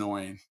 is this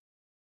annoying?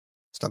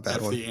 It's not a bad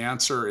If one. the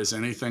answer is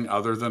anything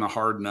other than a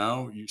hard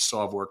no, you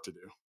still have work to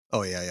do.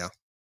 Oh yeah.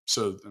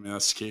 So, I mean,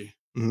 that's key.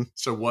 Mhm.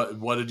 So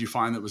what did you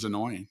find that was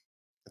annoying?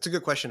 It's a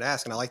good question to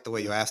ask, and I like the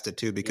way you asked it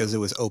too, because it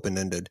was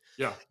open-ended.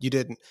 Yeah. You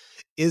didn't.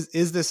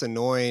 Is this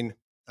annoying?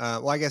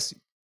 Well, I guess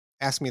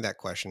ask me that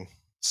question.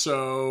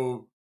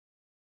 So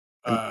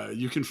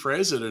you can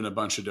phrase it in a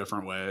bunch of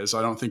different ways.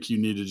 I don't think you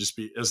need to just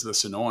be, is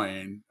this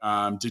annoying?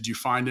 Did you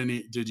find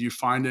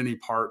any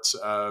parts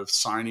of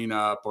signing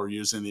up or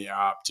using the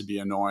app to be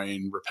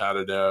annoying,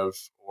 repetitive,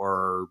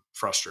 or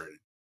frustrating?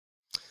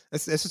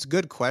 This is a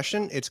good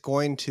question. It's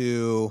going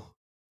to,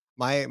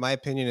 my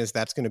opinion is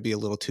that's going to be a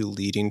little too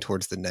leading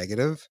towards the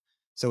negative.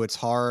 So it's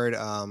hard.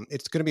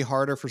 It's going to be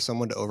harder for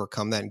someone to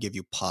overcome that and give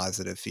you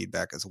positive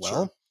feedback as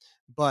well. Sure.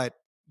 But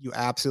you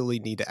absolutely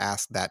need to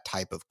ask that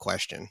type of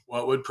question.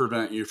 What would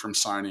prevent you from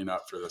signing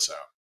up for this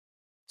app?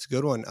 It's a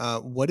good one.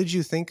 What did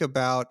you think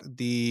about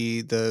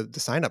the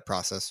sign up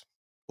process?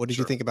 What did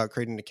you think about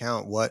creating an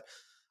account? What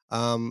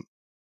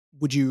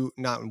would you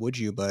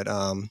but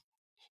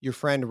your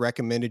friend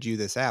recommended you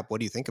this app. What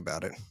do you think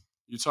about it?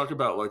 You talk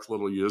about like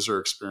little user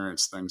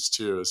experience things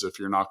too, as if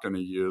you're not going to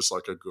use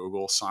like a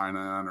Google sign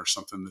in or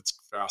something that's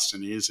fast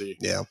and easy.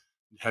 Yeah.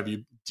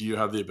 Do you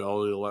have the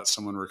ability to let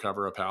someone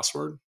recover a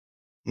password?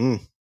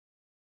 Mm.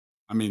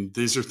 I mean,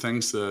 these are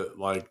things that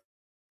like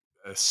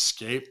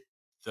escape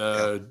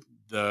the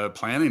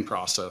planning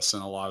process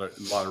in a lot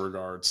of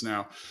regards.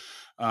 Now,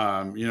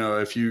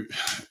 if you,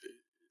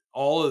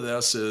 all of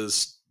this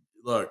is,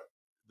 look,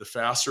 the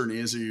faster and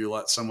easier you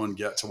let someone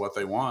get to what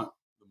they want,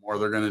 the more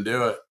they're going to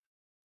do it.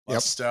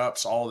 Less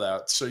steps, all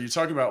that. So you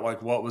talk about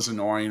like what was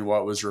annoying,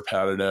 what was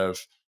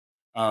repetitive.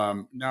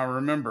 Now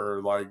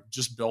remember, like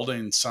just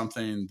building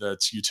something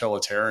that's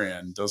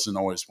utilitarian doesn't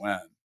always win.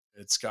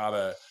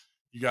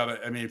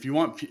 I mean, if you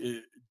want,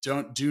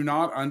 do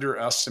not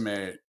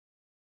underestimate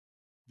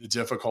the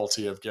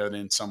difficulty of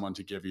getting someone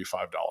to give you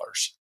 $5.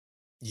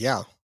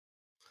 Yeah.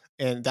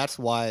 And that's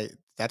one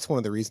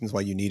of the reasons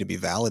why you need to be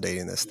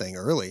validating this thing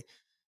early.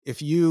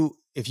 If you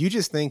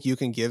just think you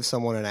can give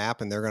someone an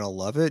app and they're going to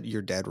love it,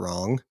 you're dead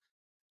wrong.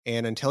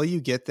 And until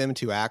you get them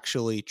to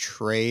actually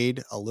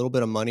trade a little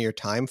bit of money or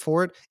time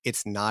for it,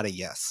 it's not a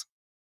yes.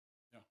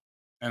 Yeah.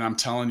 And I'm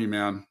telling you,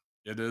 man,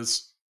 it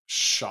is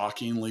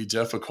shockingly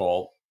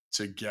difficult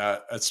to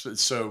get.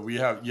 So you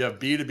have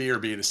B2B or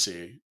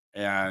B2C,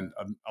 and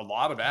a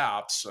lot of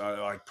apps,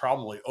 like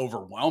probably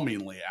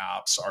overwhelmingly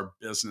apps, are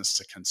business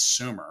to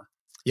consumer.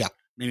 Yeah.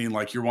 Meaning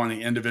like you're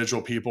wanting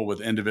individual people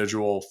with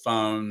individual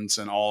phones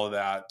and all of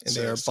that. And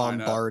they are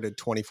bombarded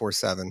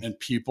 24/7. And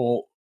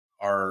people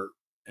are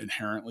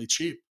inherently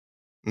cheap.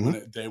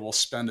 Mm-hmm. They will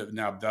spend it.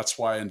 Now, that's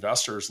why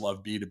investors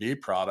love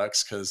B2B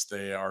products, because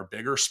they are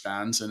bigger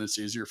spends and it's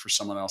easier for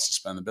someone else to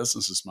spend the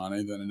business's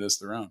money than it is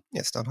their own.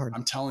 Yeah, it's not hard.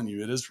 I'm telling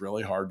you, it is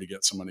really hard to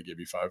get someone to give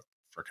you $5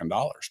 freaking,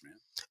 man.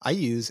 I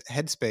use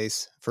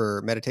Headspace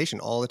for meditation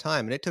all the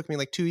time, and it took me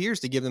like 2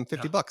 years to give them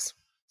 $50.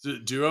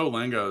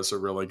 Duolingo is a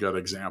really good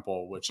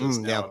example, which is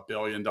now a $1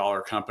 billion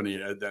company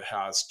that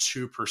has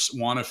 2%,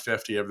 one of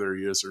 50 of their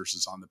users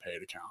is on the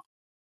paid account.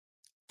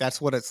 That's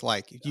what it's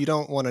like. You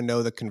don't want to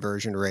know the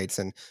conversion rates,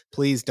 and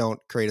please don't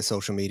create a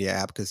social media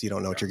app because you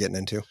don't know what you're getting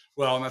into.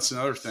 Well, and that's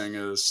another thing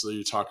is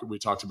we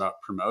talked about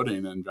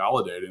promoting and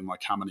validating,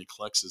 like how many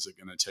clicks is it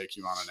going to take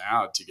you on an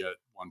ad to get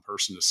one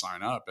person to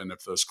sign up? And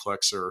if those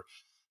clicks are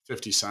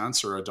 50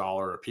 cents or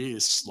 $1 a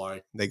piece,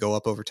 like they go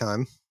up over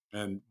time.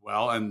 And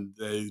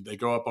they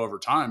go up over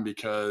time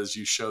because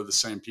you show the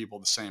same people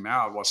the same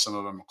ad. While some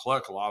of them will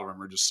click, a lot of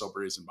them are just still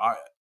breezing by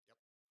it.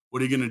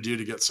 What are you going to do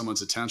to get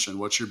someone's attention?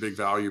 What's your big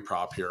value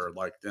prop here?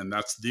 Like, and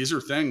these are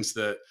things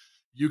that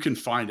you can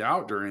find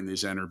out during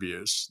these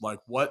interviews. Like,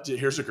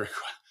 here's a great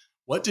question.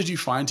 What did you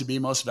find to be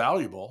most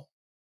valuable?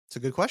 It's a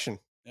good question.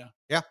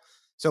 Yeah.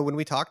 So when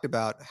we talked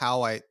about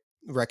how I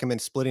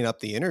recommend splitting up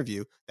the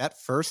interview,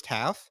 that first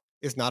half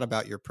is not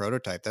about your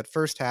prototype. That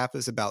first half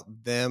is about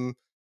them,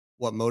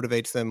 what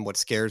motivates them, what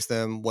scares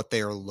them, what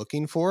they are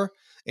looking for.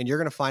 And you're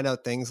going to find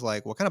out things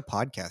like, what kind of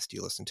podcasts do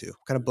you listen to?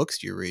 What kind of books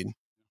do you read?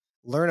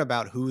 Learn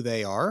about who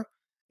they are.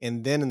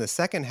 And then in the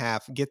second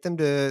half, get them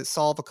to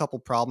solve a couple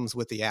problems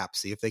with the app.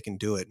 See if they can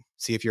do it.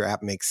 See if your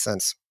app makes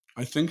sense.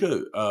 I think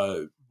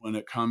when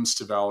it comes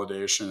to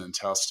validation and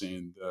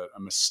testing, a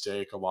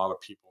mistake a lot of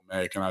people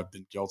make, and I've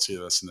been guilty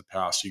of this in the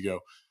past, you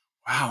go,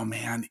 wow,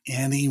 man,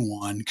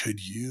 anyone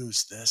could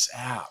use this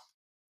app.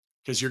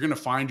 because you're going to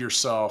find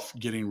yourself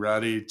getting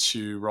ready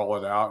to roll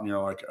it out and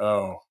you're like,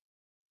 oh,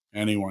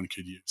 anyone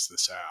could use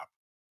this app,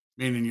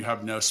 meaning you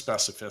have no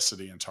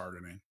specificity in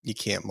targeting. You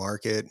can't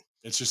market.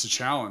 It's just a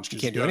challenge You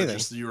because can't do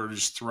anything. you are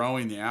just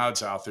throwing the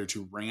ads out there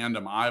to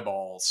random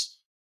eyeballs,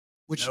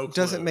 Which no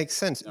doesn't clue. make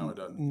sense. No, it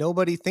doesn't.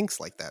 Nobody thinks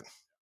like that.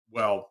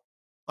 Well,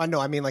 I know.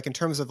 I mean, like in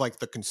terms of like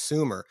the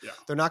consumer, yeah,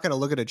 they're not going to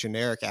look at a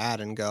generic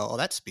ad and go, "Oh,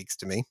 that speaks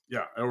to me."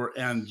 yeah,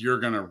 and you're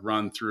going to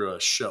run through a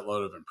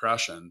shitload of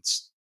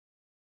impressions.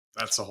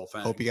 That's the whole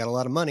thing. Hope you got a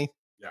lot of money.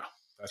 Yeah,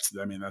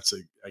 that's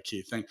a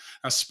key thing.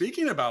 Now,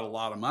 speaking about a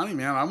lot of money,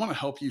 man, I want to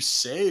help you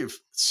save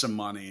some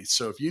money.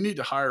 So if you need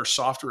to hire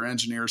software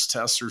engineers,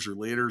 testers, or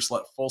leaders,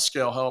 let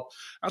Fullscale help.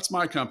 That's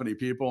my company,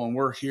 people, and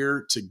we're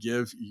here to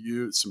give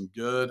you some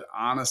good,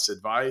 honest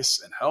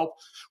advice and help.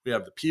 We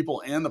have the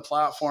people and the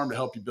platform to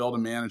help you build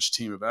and manage a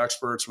team of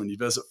experts. When you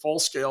visit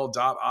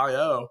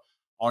fullscale.io,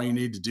 all you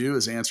need to do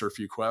is answer a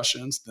few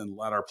questions, then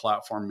let our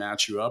platform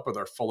match you up with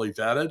our fully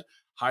vetted,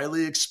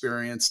 highly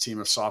experienced team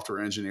of software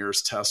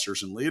engineers,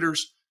 testers, and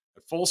leaders.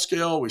 At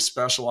Fullscale, we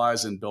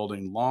specialize in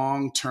building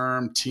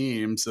long-term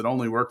teams that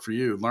only work for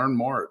you. Learn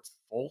more at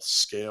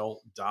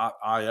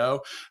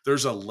fullscale.io.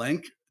 There's a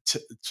link to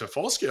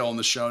Fullscale in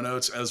the show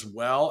notes, as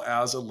well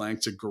as a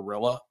link to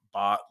Gorilla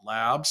Bot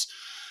Labs,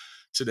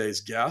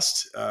 today's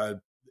guest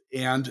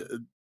and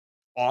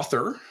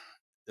author,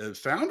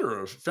 founder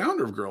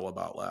of Gorilla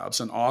Bot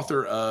Labs, and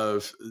author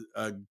of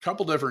a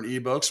couple different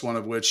ebooks, one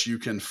of which you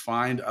can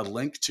find a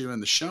link to in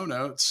the show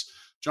notes.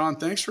 John,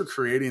 thanks for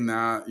creating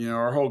that. You know,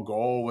 our whole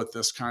goal with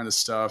this kind of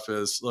stuff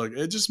is, look,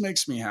 it just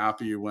makes me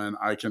happy when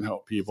I can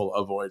help people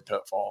avoid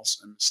pitfalls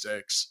and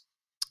mistakes.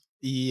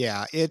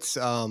 Yeah, it's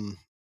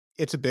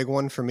a big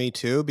one for me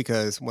too,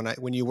 because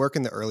when you work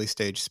in the early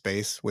stage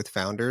space with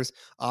founders,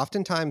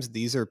 oftentimes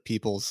these are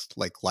people's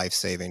like life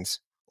savings,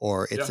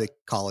 or it's a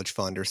college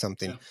fund or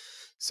something. Yeah.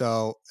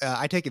 So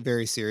I take it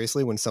very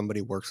seriously when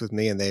somebody works with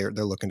me and they're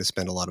looking to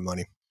spend a lot of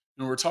money.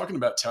 And we're talking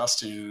about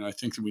testing, and I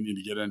think that we need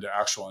to get into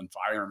actual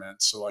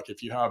environments. So like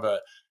if you have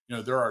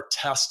there are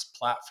test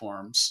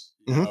platforms,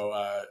 you know,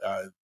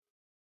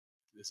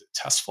 is it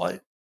TestFlight?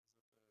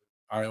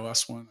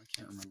 iOS one? I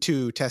can't remember.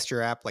 To test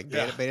your app, like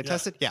beta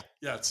test it? Yeah.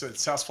 Yeah. So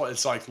it's TestFlight.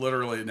 It's like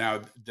literally now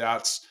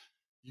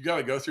you got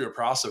to go through a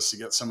process to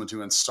get someone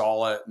to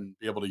install it and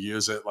be able to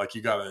use it. Like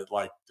you got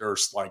to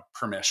there's like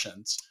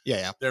permissions.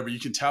 Yeah. There, but you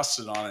can test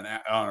it on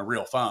a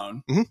real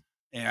phone.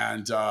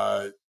 And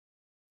I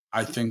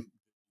think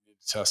you need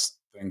to test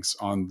things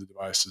on the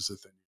devices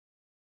that they need.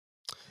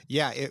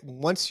 Yeah.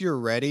 Once you're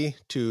ready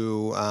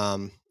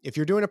to, if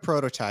you're doing a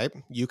prototype,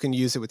 you can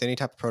use it with any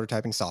type of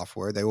prototyping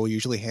software. They will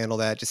usually handle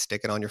that. Just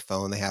stick it on your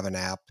phone. They have an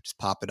app. Just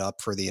pop it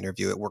up for the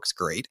interview. It works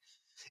great.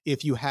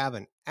 If you have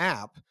an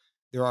app,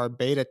 there are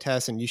beta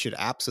tests, and you should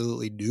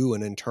absolutely do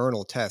an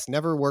internal test.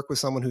 Never work with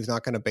someone who's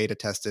not going to beta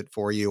test it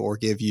for you or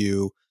give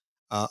you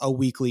a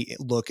weekly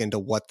look into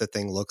what the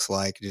thing looks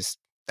like. Just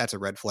that's a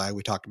red flag.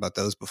 We talked about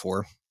those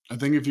before. I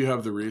think if you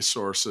have the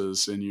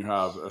resources and you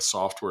have a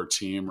software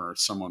team or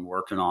someone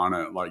working on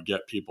it, like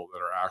get people that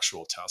are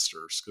actual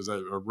testers. Because a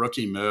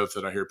rookie move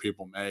that I hear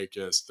people make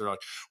is they're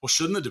like, well,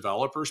 shouldn't the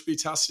developers be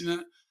testing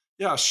it?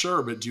 Yeah,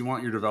 sure. But do you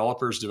want your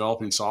developers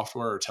developing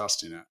software or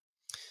testing it?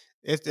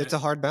 It's a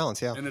hard balance,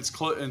 yeah. And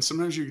and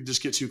sometimes you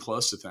just get too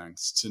close to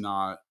things to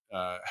not.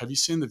 Have you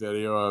seen the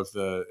video of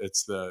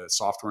it's the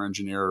software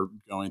engineer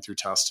going through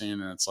testing,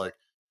 and it's like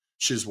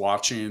she's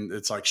watching.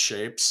 It's like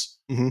shapes,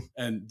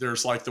 and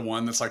there's like the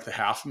one that's like the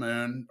half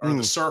moon or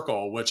the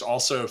circle, which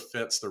also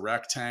fits the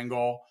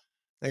rectangle.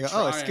 They go,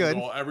 oh, it's good.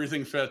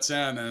 Everything fits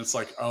in, and it's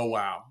like, oh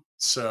wow.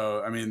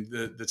 So I mean,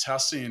 the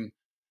testing.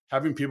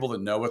 Having people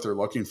that know what they're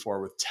looking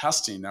for with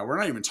testing. Now, we're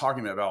not even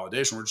talking about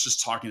validation. We're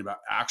just talking about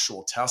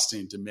actual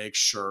testing to make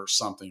sure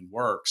something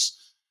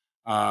works.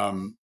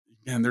 And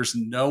there's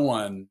no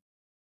one,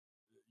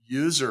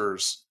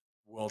 users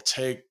will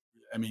take,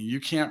 I mean, you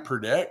can't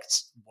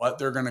predict what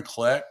they're going to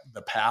click,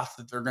 the path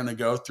that they're going to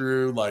go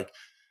through. Like,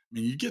 I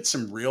mean, you get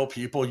some real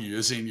people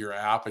using your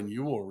app and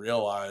you will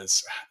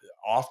realize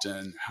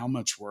often how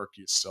much work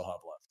you still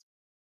have left.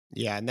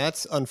 Yeah, and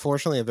that's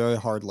unfortunately a very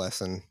hard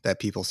lesson that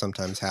people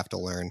sometimes have to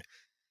learn,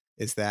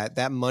 is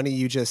that money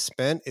you just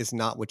spent is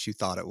not what you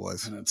thought it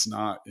was. And it's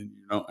not,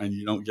 and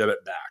you don't get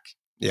it back.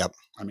 Yep.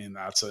 I mean,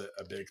 that's a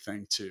big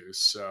thing too.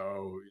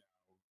 So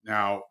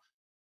now,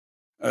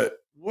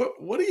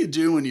 what do you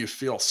do when you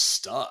feel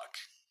stuck?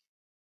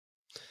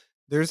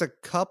 There's a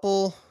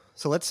couple.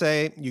 So let's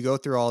say you go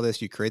through all this,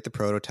 you create the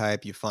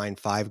prototype, you find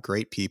 5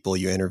 great people,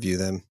 you interview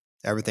them.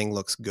 Everything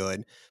looks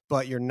good,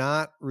 but you're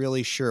not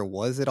really sure.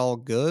 Was it all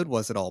good?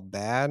 Was it all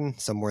bad?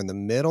 Somewhere in the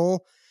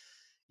middle.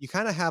 You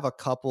kind of have a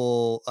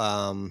couple,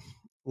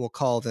 we'll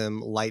call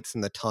them lights in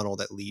the tunnel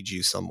that lead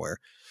you somewhere.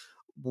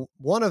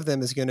 One of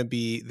them is going to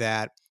be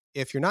that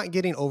if you're not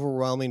getting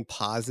overwhelming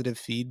positive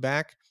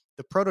feedback,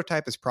 the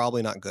prototype is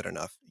probably not good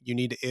enough. You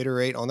need to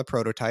iterate on the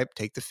prototype,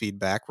 take the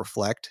feedback,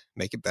 reflect,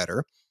 make it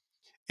better,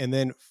 and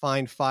then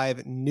find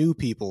 5 new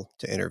people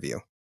to interview.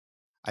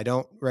 I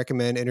don't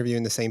recommend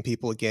interviewing the same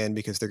people again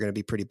because they're going to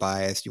be pretty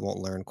biased. You won't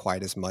learn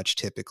quite as much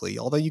typically,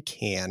 although you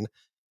can.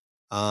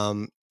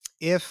 Um,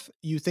 if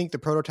you think the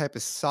prototype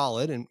is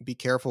solid, and be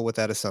careful with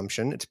that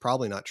assumption, it's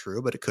probably not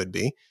true, but it could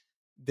be,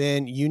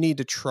 then you need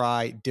to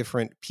try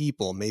different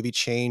people, maybe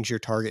change your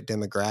target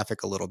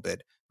demographic a little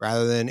bit.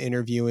 Rather than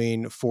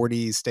interviewing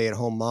 40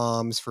 stay-at-home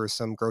moms for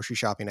some grocery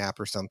shopping app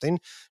or something,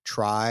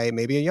 try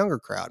maybe a younger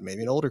crowd,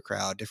 maybe an older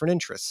crowd, different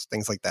interests,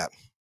 things like that.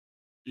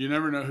 You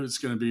never know who's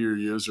going to be your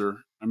user.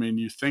 I mean,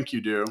 you think you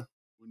do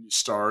when you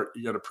start.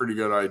 You got a pretty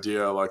good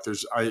idea. Like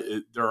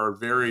there are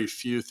very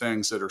few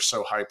things that are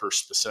so hyper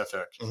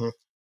specific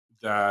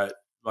that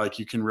like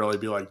you can really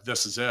be like,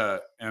 this is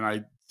it. And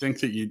I think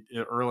that you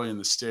early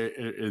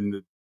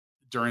in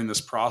during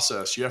this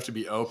process, you have to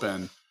be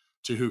open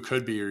to who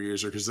could be your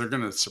user because they're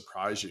going to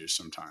surprise you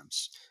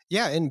sometimes.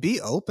 Yeah, and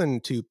be open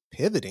to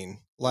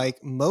pivoting.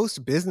 Like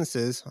most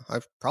businesses,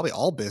 probably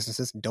all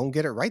businesses, don't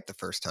get it right the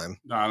first time.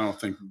 No, I don't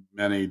think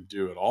many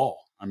do at all.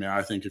 I mean,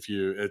 I think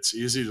it's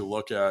easy to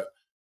look at.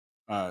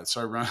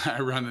 So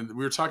we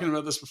were talking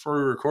about this before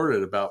we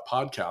recorded about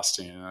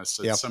podcasting. And I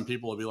said, Some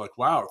people will be like,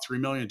 wow, 3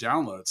 million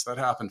downloads. That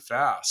happened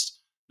fast.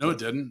 No, it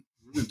didn't.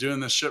 We've been doing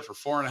this shit for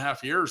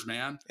 4.5 years,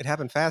 man. It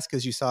happened fast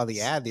because you saw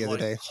the ad the other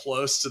day.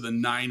 Close to the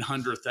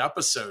 900th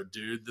episode,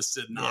 dude. This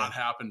did not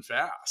happen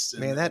fast.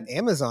 Man, that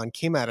Amazon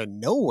came out of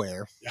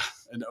nowhere. Yeah,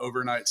 an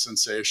overnight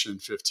sensation,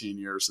 15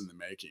 years in the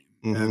making.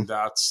 And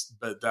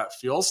but that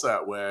feels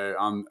that way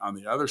on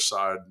the other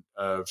side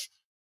of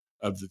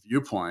the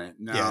viewpoint.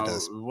 Now,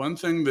 one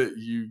thing that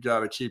you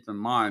got to keep in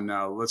mind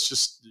now, let's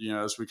just,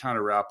 as we kind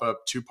of wrap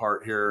up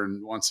 2-part here.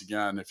 And once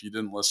again, if you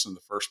didn't listen to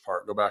the first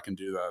part, go back and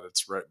do that.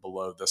 It's right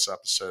below this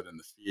episode in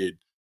the feed.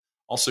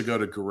 Also go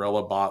to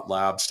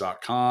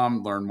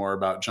GorillaBotLabs.com, learn more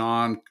about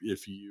John.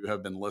 If you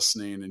have been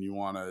listening and you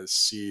want to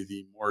see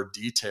the more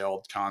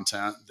detailed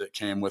content that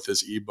came with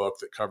his ebook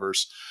that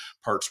covers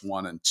parts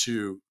 1 and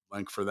 2,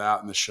 link for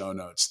that in the show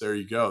notes. There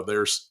you go.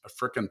 There's a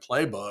freaking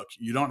playbook.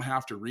 You don't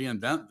have to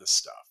reinvent this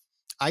stuff.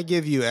 I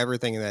give you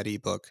everything in that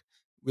ebook.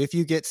 If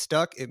you get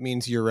stuck, it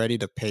means you're ready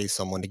to pay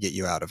someone to get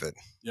you out of it.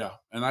 Yeah.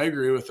 And I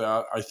agree with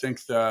that. I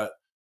think that,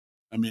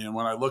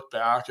 when I look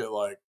back at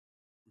like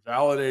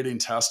validating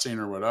testing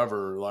or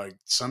whatever, like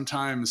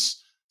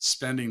sometimes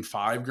spending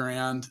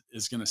 $5,000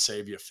 is going to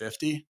save you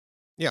 50.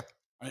 Yeah.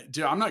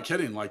 Dude, I'm not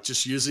kidding. Like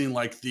just using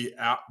like the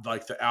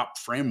app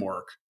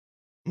framework.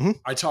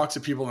 I talk to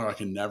people and I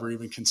can never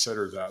even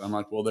consider that. I'm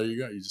like, well, there you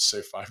go. You just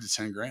save $5,000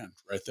 to $10,000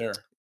 right there.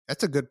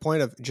 That's a good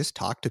point of just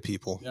talk to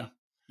people. Yeah.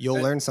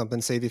 You'll learn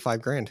something, save you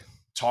 $5,000.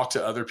 Talk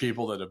to other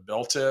people that have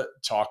built it.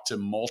 Talk to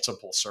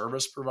multiple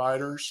service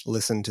providers.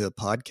 Listen to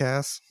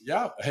podcasts.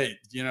 Yeah. Hey,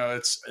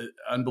 it's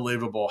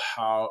unbelievable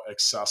how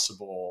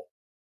accessible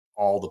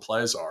all the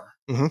plays are.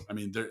 I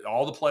mean,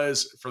 all the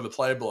plays for the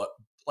playbook,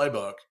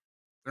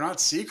 they're not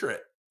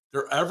secret.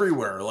 They're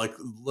everywhere, like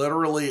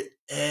literally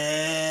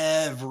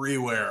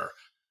everywhere.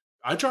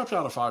 I dropped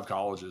out of 5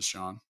 colleges,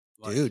 Sean.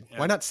 Dude,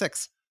 why not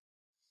 6?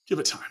 Give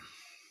it time.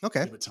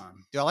 Okay. Give it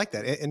time. Do I like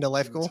that? Into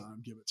life goal?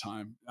 Give it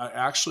time.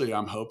 Actually,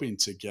 I'm hoping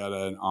to get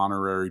an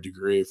honorary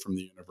degree from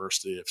the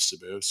University of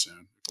Cebu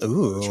soon.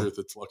 Ooh. The truth,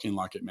 it's looking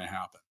like it may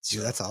happen. So,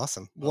 dude, that's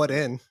awesome. What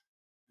in?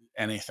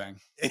 Anything.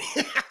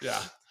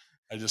 Yeah.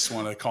 I just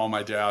want to call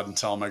my dad and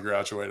tell him I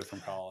graduated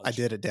from college. I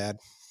did it, Dad.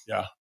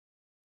 Yeah.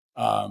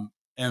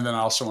 And then I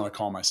also want to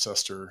call my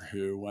sister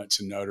who went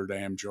to Notre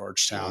Dame,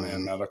 Georgetown,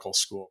 and medical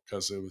school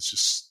because it was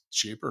just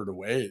cheaper to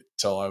wait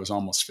till I was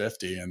almost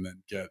 50 and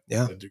then get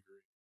a degree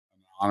in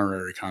an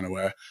honorary kind of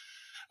way.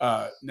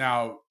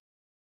 Now,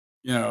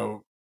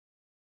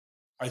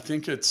 I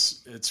think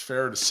it's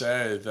fair to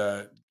say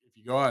that if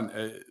you go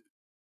on,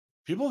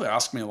 people have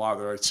asked me a lot.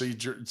 They're like, so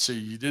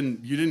you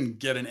didn't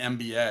get an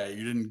MBA.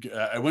 You didn't.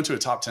 I went to a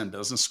top 10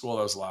 business school.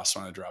 That was the last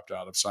one I dropped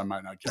out of, so I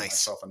might not give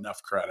myself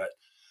enough credit.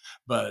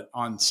 But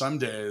on some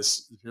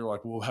days, you're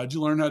like, well, how'd you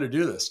learn how to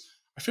do this?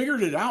 I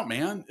figured it out,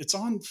 man. It's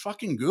on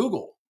fucking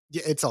Google.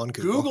 Yeah, it's on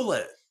Google. Google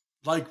it.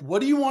 Like, what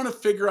do you want to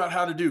figure out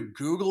how to do?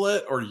 Google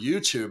it or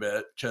YouTube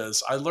it?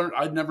 Because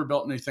I'd never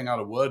built anything out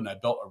of wood, and I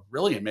built a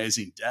really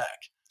amazing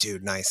deck.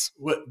 Dude, nice.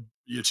 With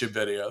YouTube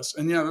videos.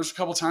 And, there's a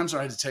couple times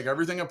where I had to take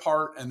everything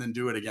apart and then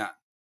do it again.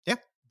 Yeah.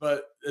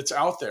 But it's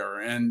out there.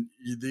 And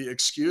the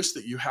excuse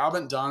that you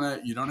haven't done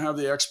it, you don't have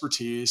the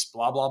expertise,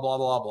 blah, blah, blah,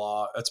 blah,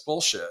 blah, that's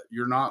bullshit.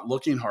 You're not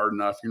looking hard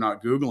enough. You're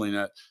not Googling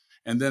it.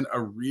 And then a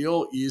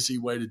real easy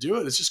way to do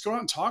it is just go out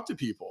and talk to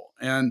people.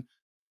 And,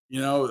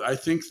 I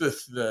think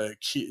the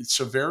key,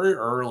 so very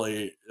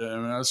early,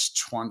 I was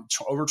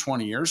over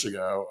 20 years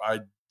ago,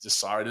 I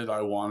decided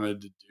I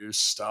wanted to do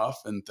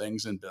stuff and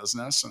things in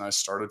business. And I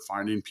started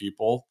finding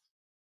people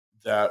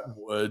that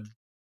would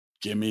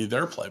give me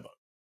their playbook.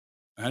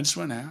 And I just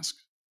went and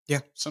asked.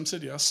 Yeah. Some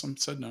said yes, some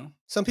said no.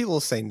 Some people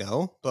say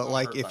no, but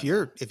like if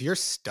you're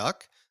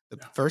stuck, the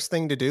first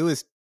thing to do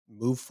is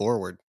move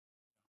forward.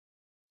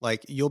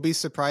 Like you'll be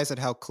surprised at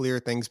how clear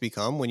things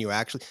become when you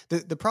actually,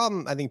 the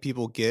problem I think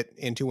people get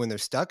into when they're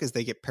stuck is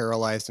they get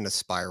paralyzed in a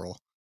spiral.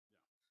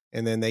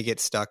 And then they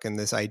get stuck in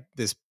this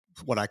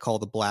what I call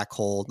the black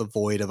hole, the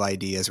void of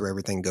ideas where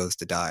everything goes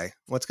to die.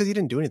 Well, it's because you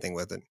didn't do anything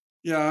with it.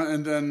 Yeah.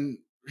 And then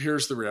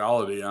here's the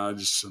reality. I'm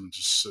just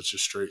such a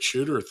straight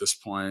shooter at this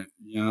point.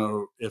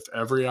 If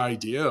every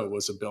idea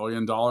was $1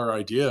 billion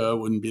idea, it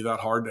wouldn't be that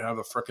hard to have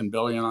a freaking $1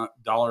 billion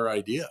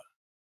idea.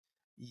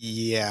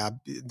 Yeah,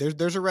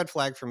 there's a red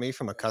flag for me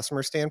from a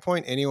customer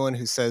standpoint. Anyone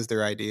who says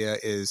their idea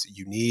is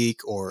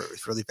unique or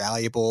is really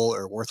valuable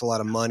or worth a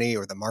lot of money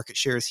or the market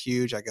share is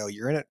huge, I go,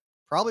 you're in it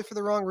probably for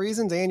the wrong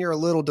reasons and you're a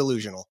little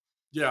delusional.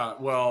 Yeah,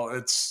 well,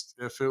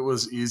 if it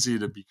was easy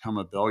to become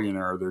a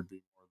billionaire, there'd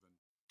be more than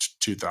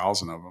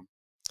 2,000 of them.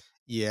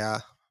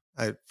 Yeah.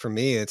 For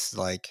me, it's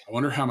like, I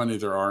wonder how many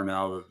there are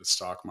now that the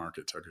stock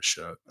market took a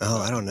shit.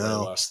 I don't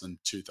know. Less than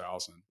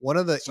 2,000.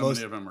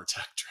 Many of them are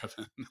tech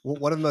driven.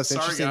 One of the most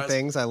interesting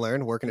things I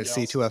learned working at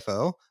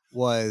C2FO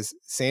was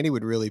Sandy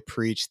would really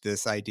preach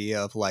this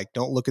idea of like,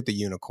 don't look at the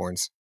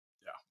unicorns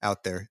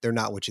out there. They're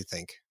not what you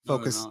think.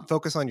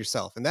 Focus on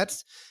yourself. And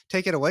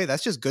take it away.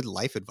 That's just good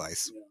life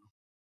advice. Yeah.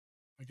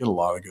 I get a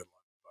lot of good life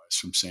advice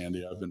from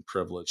Sandy. I've been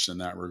privileged in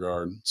that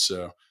regard.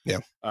 So, yeah.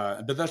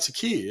 But that's the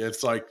key.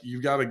 It's like,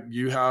 you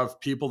have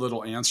people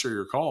that'll answer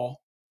your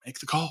call. Make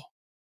the call.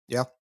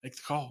 Yeah. Make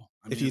the call.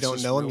 If you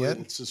don't know them yet,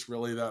 it's just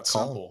really that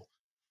simple.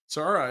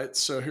 So, all right.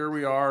 So here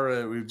we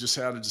are. We've just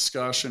had a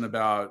discussion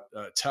about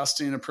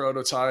testing a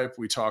prototype.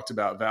 We talked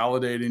about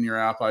validating your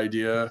app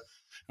idea.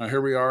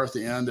 Here we are at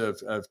the end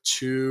of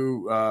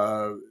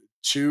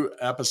two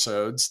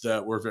episodes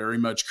that were very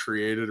much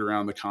created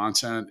around the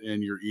content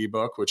in your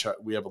ebook, which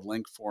we have a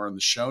link for in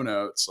the show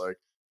notes. Like,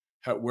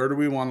 where do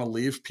we want to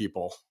leave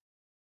people?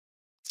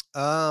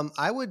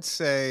 I would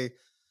say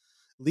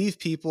leave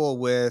people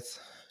with,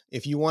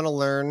 if you want to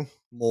learn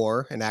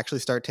more and actually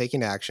start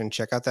taking action,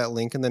 check out that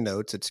link in the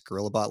notes. It's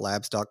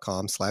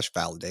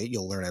GorillaBotLabs.com/validate.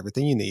 You'll learn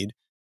everything you need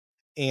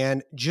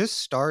and just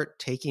start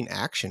taking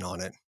action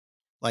on it.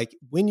 Like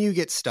when you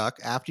get stuck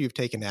after you've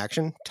taken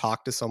action,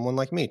 talk to someone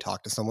like me,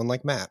 talk to someone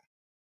like Matt,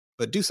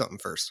 but do something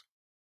first.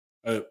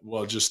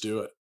 Well, just do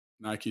it.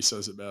 Nike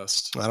says it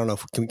best. I don't know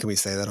if can we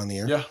say that on the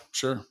air? Yeah,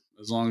 sure.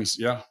 As long as,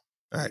 yeah.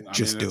 All right.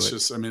 Just do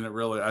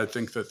it. I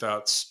think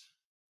that's,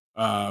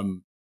 a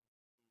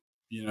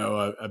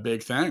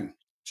big thing.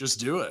 Just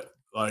do it.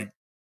 Like,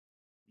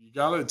 you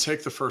got to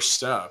take the first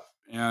step.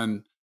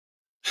 And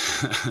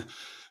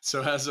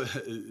so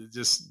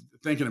just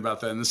thinking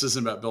about that, and this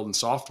isn't about building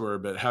software,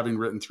 but having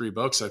written 3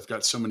 books, I've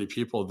got so many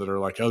people that are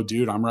like, oh,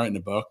 dude, I'm writing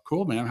a book.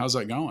 Cool, man. How's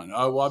that going?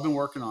 Oh, well, I've been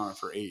working on it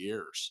for 8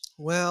 years.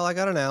 Well, I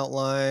got an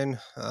outline.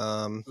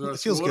 It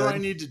feels good. What do I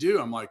need to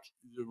do? I'm like,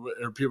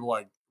 are people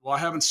like, well, I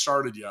haven't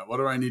started yet. What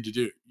do I need to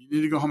do? You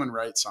need to go home and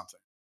write something.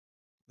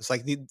 It's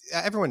like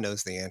everyone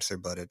knows the answer,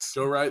 but it's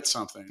go write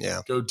something.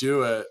 Yeah. Go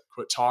do it.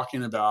 Quit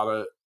talking about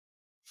it.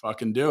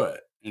 Fucking do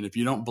it. And if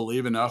you don't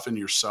believe enough in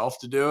yourself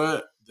to do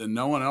it, then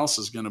no one else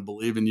is going to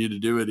believe in you to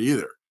do it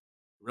either.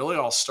 It really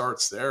all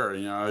starts there.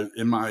 A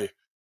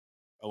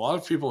lot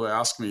of people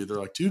ask me, they're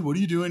like, dude, what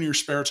do you do in your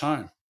spare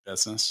time?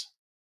 Business.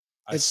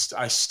 I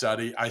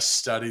study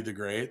the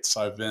greats.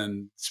 I've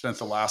spent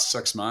the last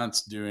 6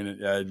 months doing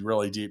a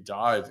really deep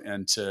dive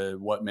into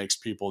what makes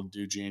people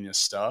do genius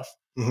stuff.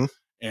 Mm-hmm.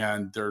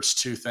 And there's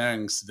 2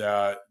 things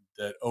that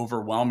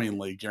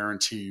overwhelmingly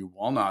guarantee you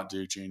will not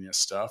do genius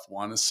stuff.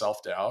 One is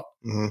self-doubt.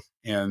 Mm-hmm.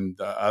 And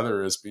the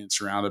other is being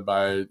surrounded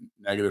by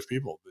negative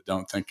people that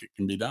don't think it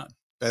can be done.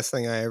 Best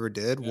thing I ever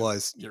did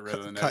was get rid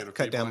of the negative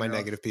cut down my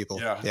negative people.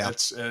 Yeah.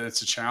 It's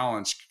a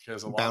challenge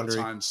because a lot of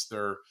times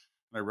and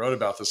I wrote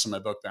about this in my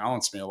book,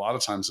 Balance Me. A lot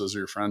of times those are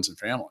your friends and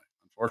family,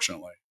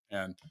 unfortunately.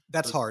 And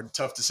that's hard.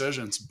 Tough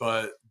decisions,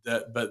 but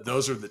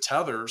those are the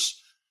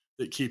tethers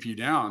that keep you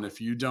down.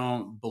 If you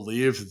don't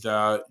believe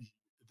that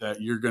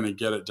you're going to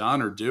get it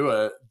done or do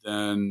it,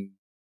 then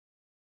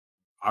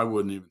I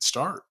wouldn't even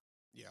start.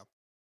 Yeah.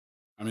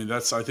 I mean,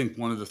 that's, I think,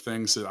 one of the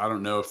things that I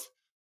don't know if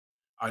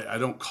I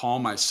don't call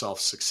myself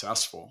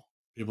successful.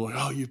 People are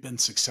like, oh, you've been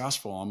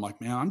successful. I'm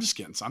like, man, I'm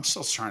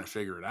still trying to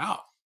figure it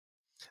out.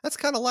 That's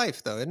kind of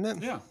life though, isn't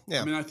it? Yeah.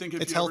 Yeah. I mean, I think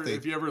it's healthy.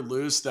 If you ever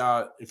lose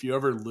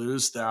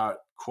that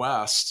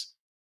quest,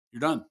 you're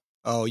done.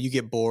 Oh, you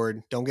get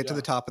bored. Don't get to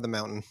the top of the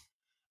mountain.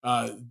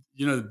 But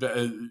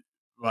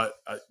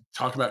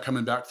talk about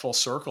coming back full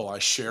circle. I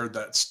shared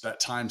that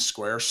Times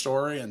Square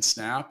story in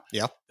Snap.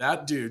 Yeah.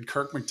 That dude,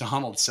 Kirk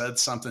McDonald, said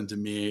something to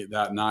me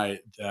that night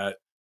that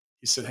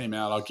he said, hey,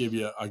 Matt, I'll give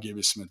you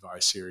some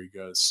advice here. He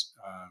goes,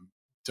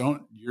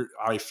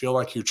 I feel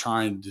like you're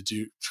trying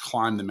to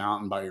climb the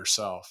mountain by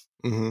yourself.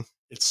 Mm-hmm.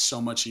 It's so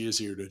much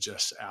easier to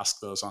just ask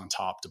those on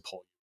top to pull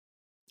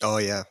you. Oh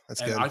yeah. That's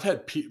good. I've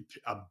had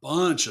a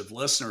bunch of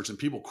listeners and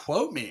people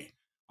quote me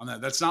on that.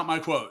 That's not my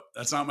quote,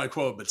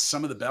 but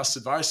some of the best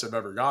advice I've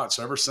ever got.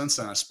 So ever since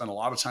then, I spent a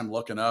lot of time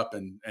looking up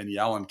and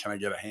yelling, can I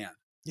get a hand?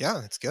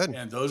 Yeah, it's good.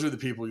 And those are the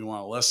people you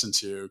want to listen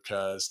to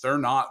because they're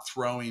not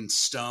throwing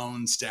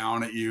stones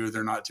down at you.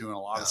 They're not doing a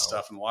lot of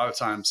stuff. And a lot of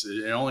times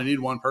you only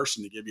need one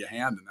person to give you a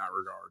hand in that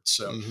regard.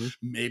 So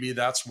maybe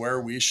that's where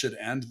we should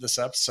end this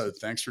episode.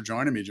 Thanks for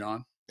joining me,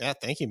 John. Yeah,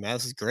 thank you, Matt.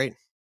 This is great.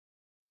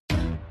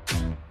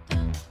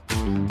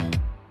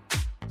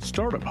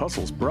 Startup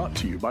Hustle is brought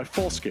to you by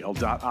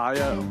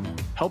Fullscale.io,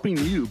 helping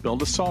you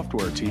build a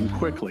software team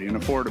quickly and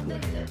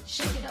affordably.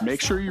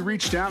 Make sure you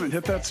reach down and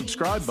hit that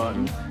subscribe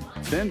button,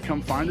 then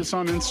come find us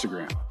on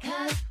Instagram.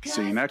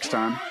 See you next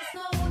time.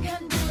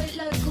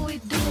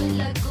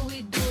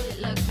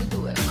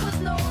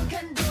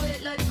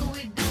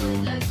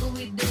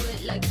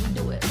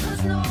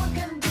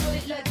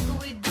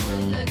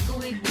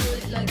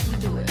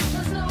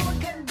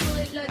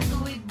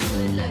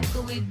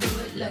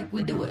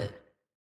 We do it.